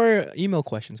 More email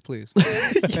questions, please.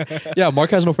 Yeah,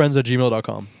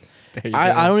 markhasnofriends@gmail.com. There you go.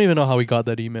 I don't even know how we got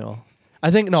that email. I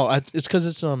think it's because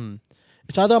it's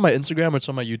either on my Instagram or it's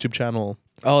on my YouTube channel.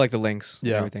 Oh, like the links.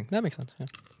 Yeah. And everything. That makes sense. Yeah.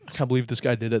 I can't believe this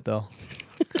guy did it though.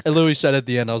 I literally said at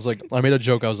the end, I made a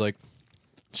joke. I was like,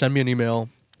 send me an email,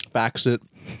 fax it.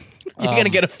 You're gonna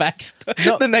get a fax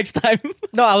the next time.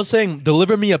 No, I was saying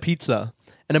deliver me a pizza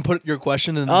and then put your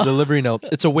question in the delivery note.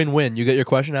 It's a win-win. You get your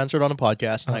question answered on a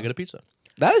podcast and I get a pizza.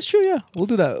 That is true. Yeah, we'll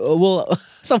do that.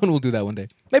 Someone will do that one day.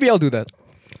 Maybe I'll do that.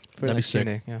 That'd be sick.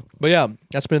 Q&A, yeah. But yeah,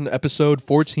 that's been episode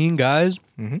 14, guys.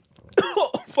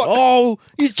 Oh,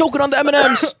 he's choking on the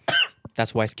M&Ms.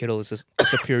 That's why Skittle is a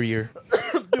superior.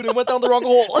 Dude, it went down the wrong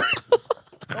hole.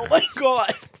 Oh my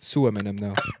god. Sue M&M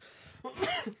now.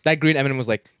 That green M&M was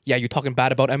like, yeah, you talking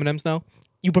bad about M&Ms now?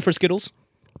 You prefer Skittles?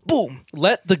 Boom.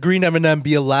 Let the green M&M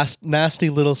be a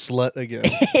nasty little slut again.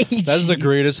 That is the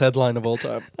greatest headline of all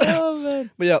time. Oh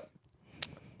man. But yeah,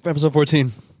 for episode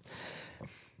 14.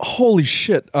 Holy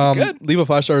shit. Good. Leave a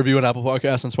 5-star review on Apple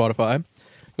Podcasts and Spotify.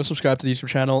 Go subscribe to the YouTube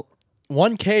channel.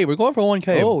 1K. We're going for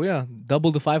 1K. Oh yeah,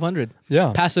 double to 500.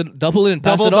 Yeah. Pass it, double it, and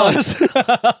pass Double it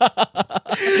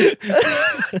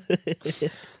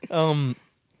on.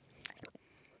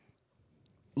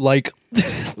 Like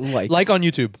Like on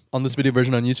YouTube, on this video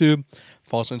version on YouTube.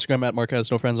 Follow us on Instagram at Mark Has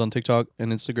No Friends on TikTok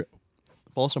and Instagram.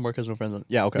 Follow us on Mark Has No Friends on.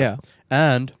 Yeah, okay. Yeah.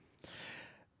 And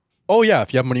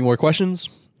if you have any more questions,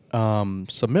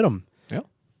 submit them. Yeah.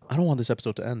 I don't want this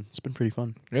episode to end. It's been pretty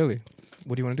fun. Really?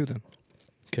 What do you want to do then?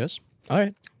 Kiss. All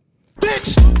right.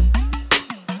 Bitch!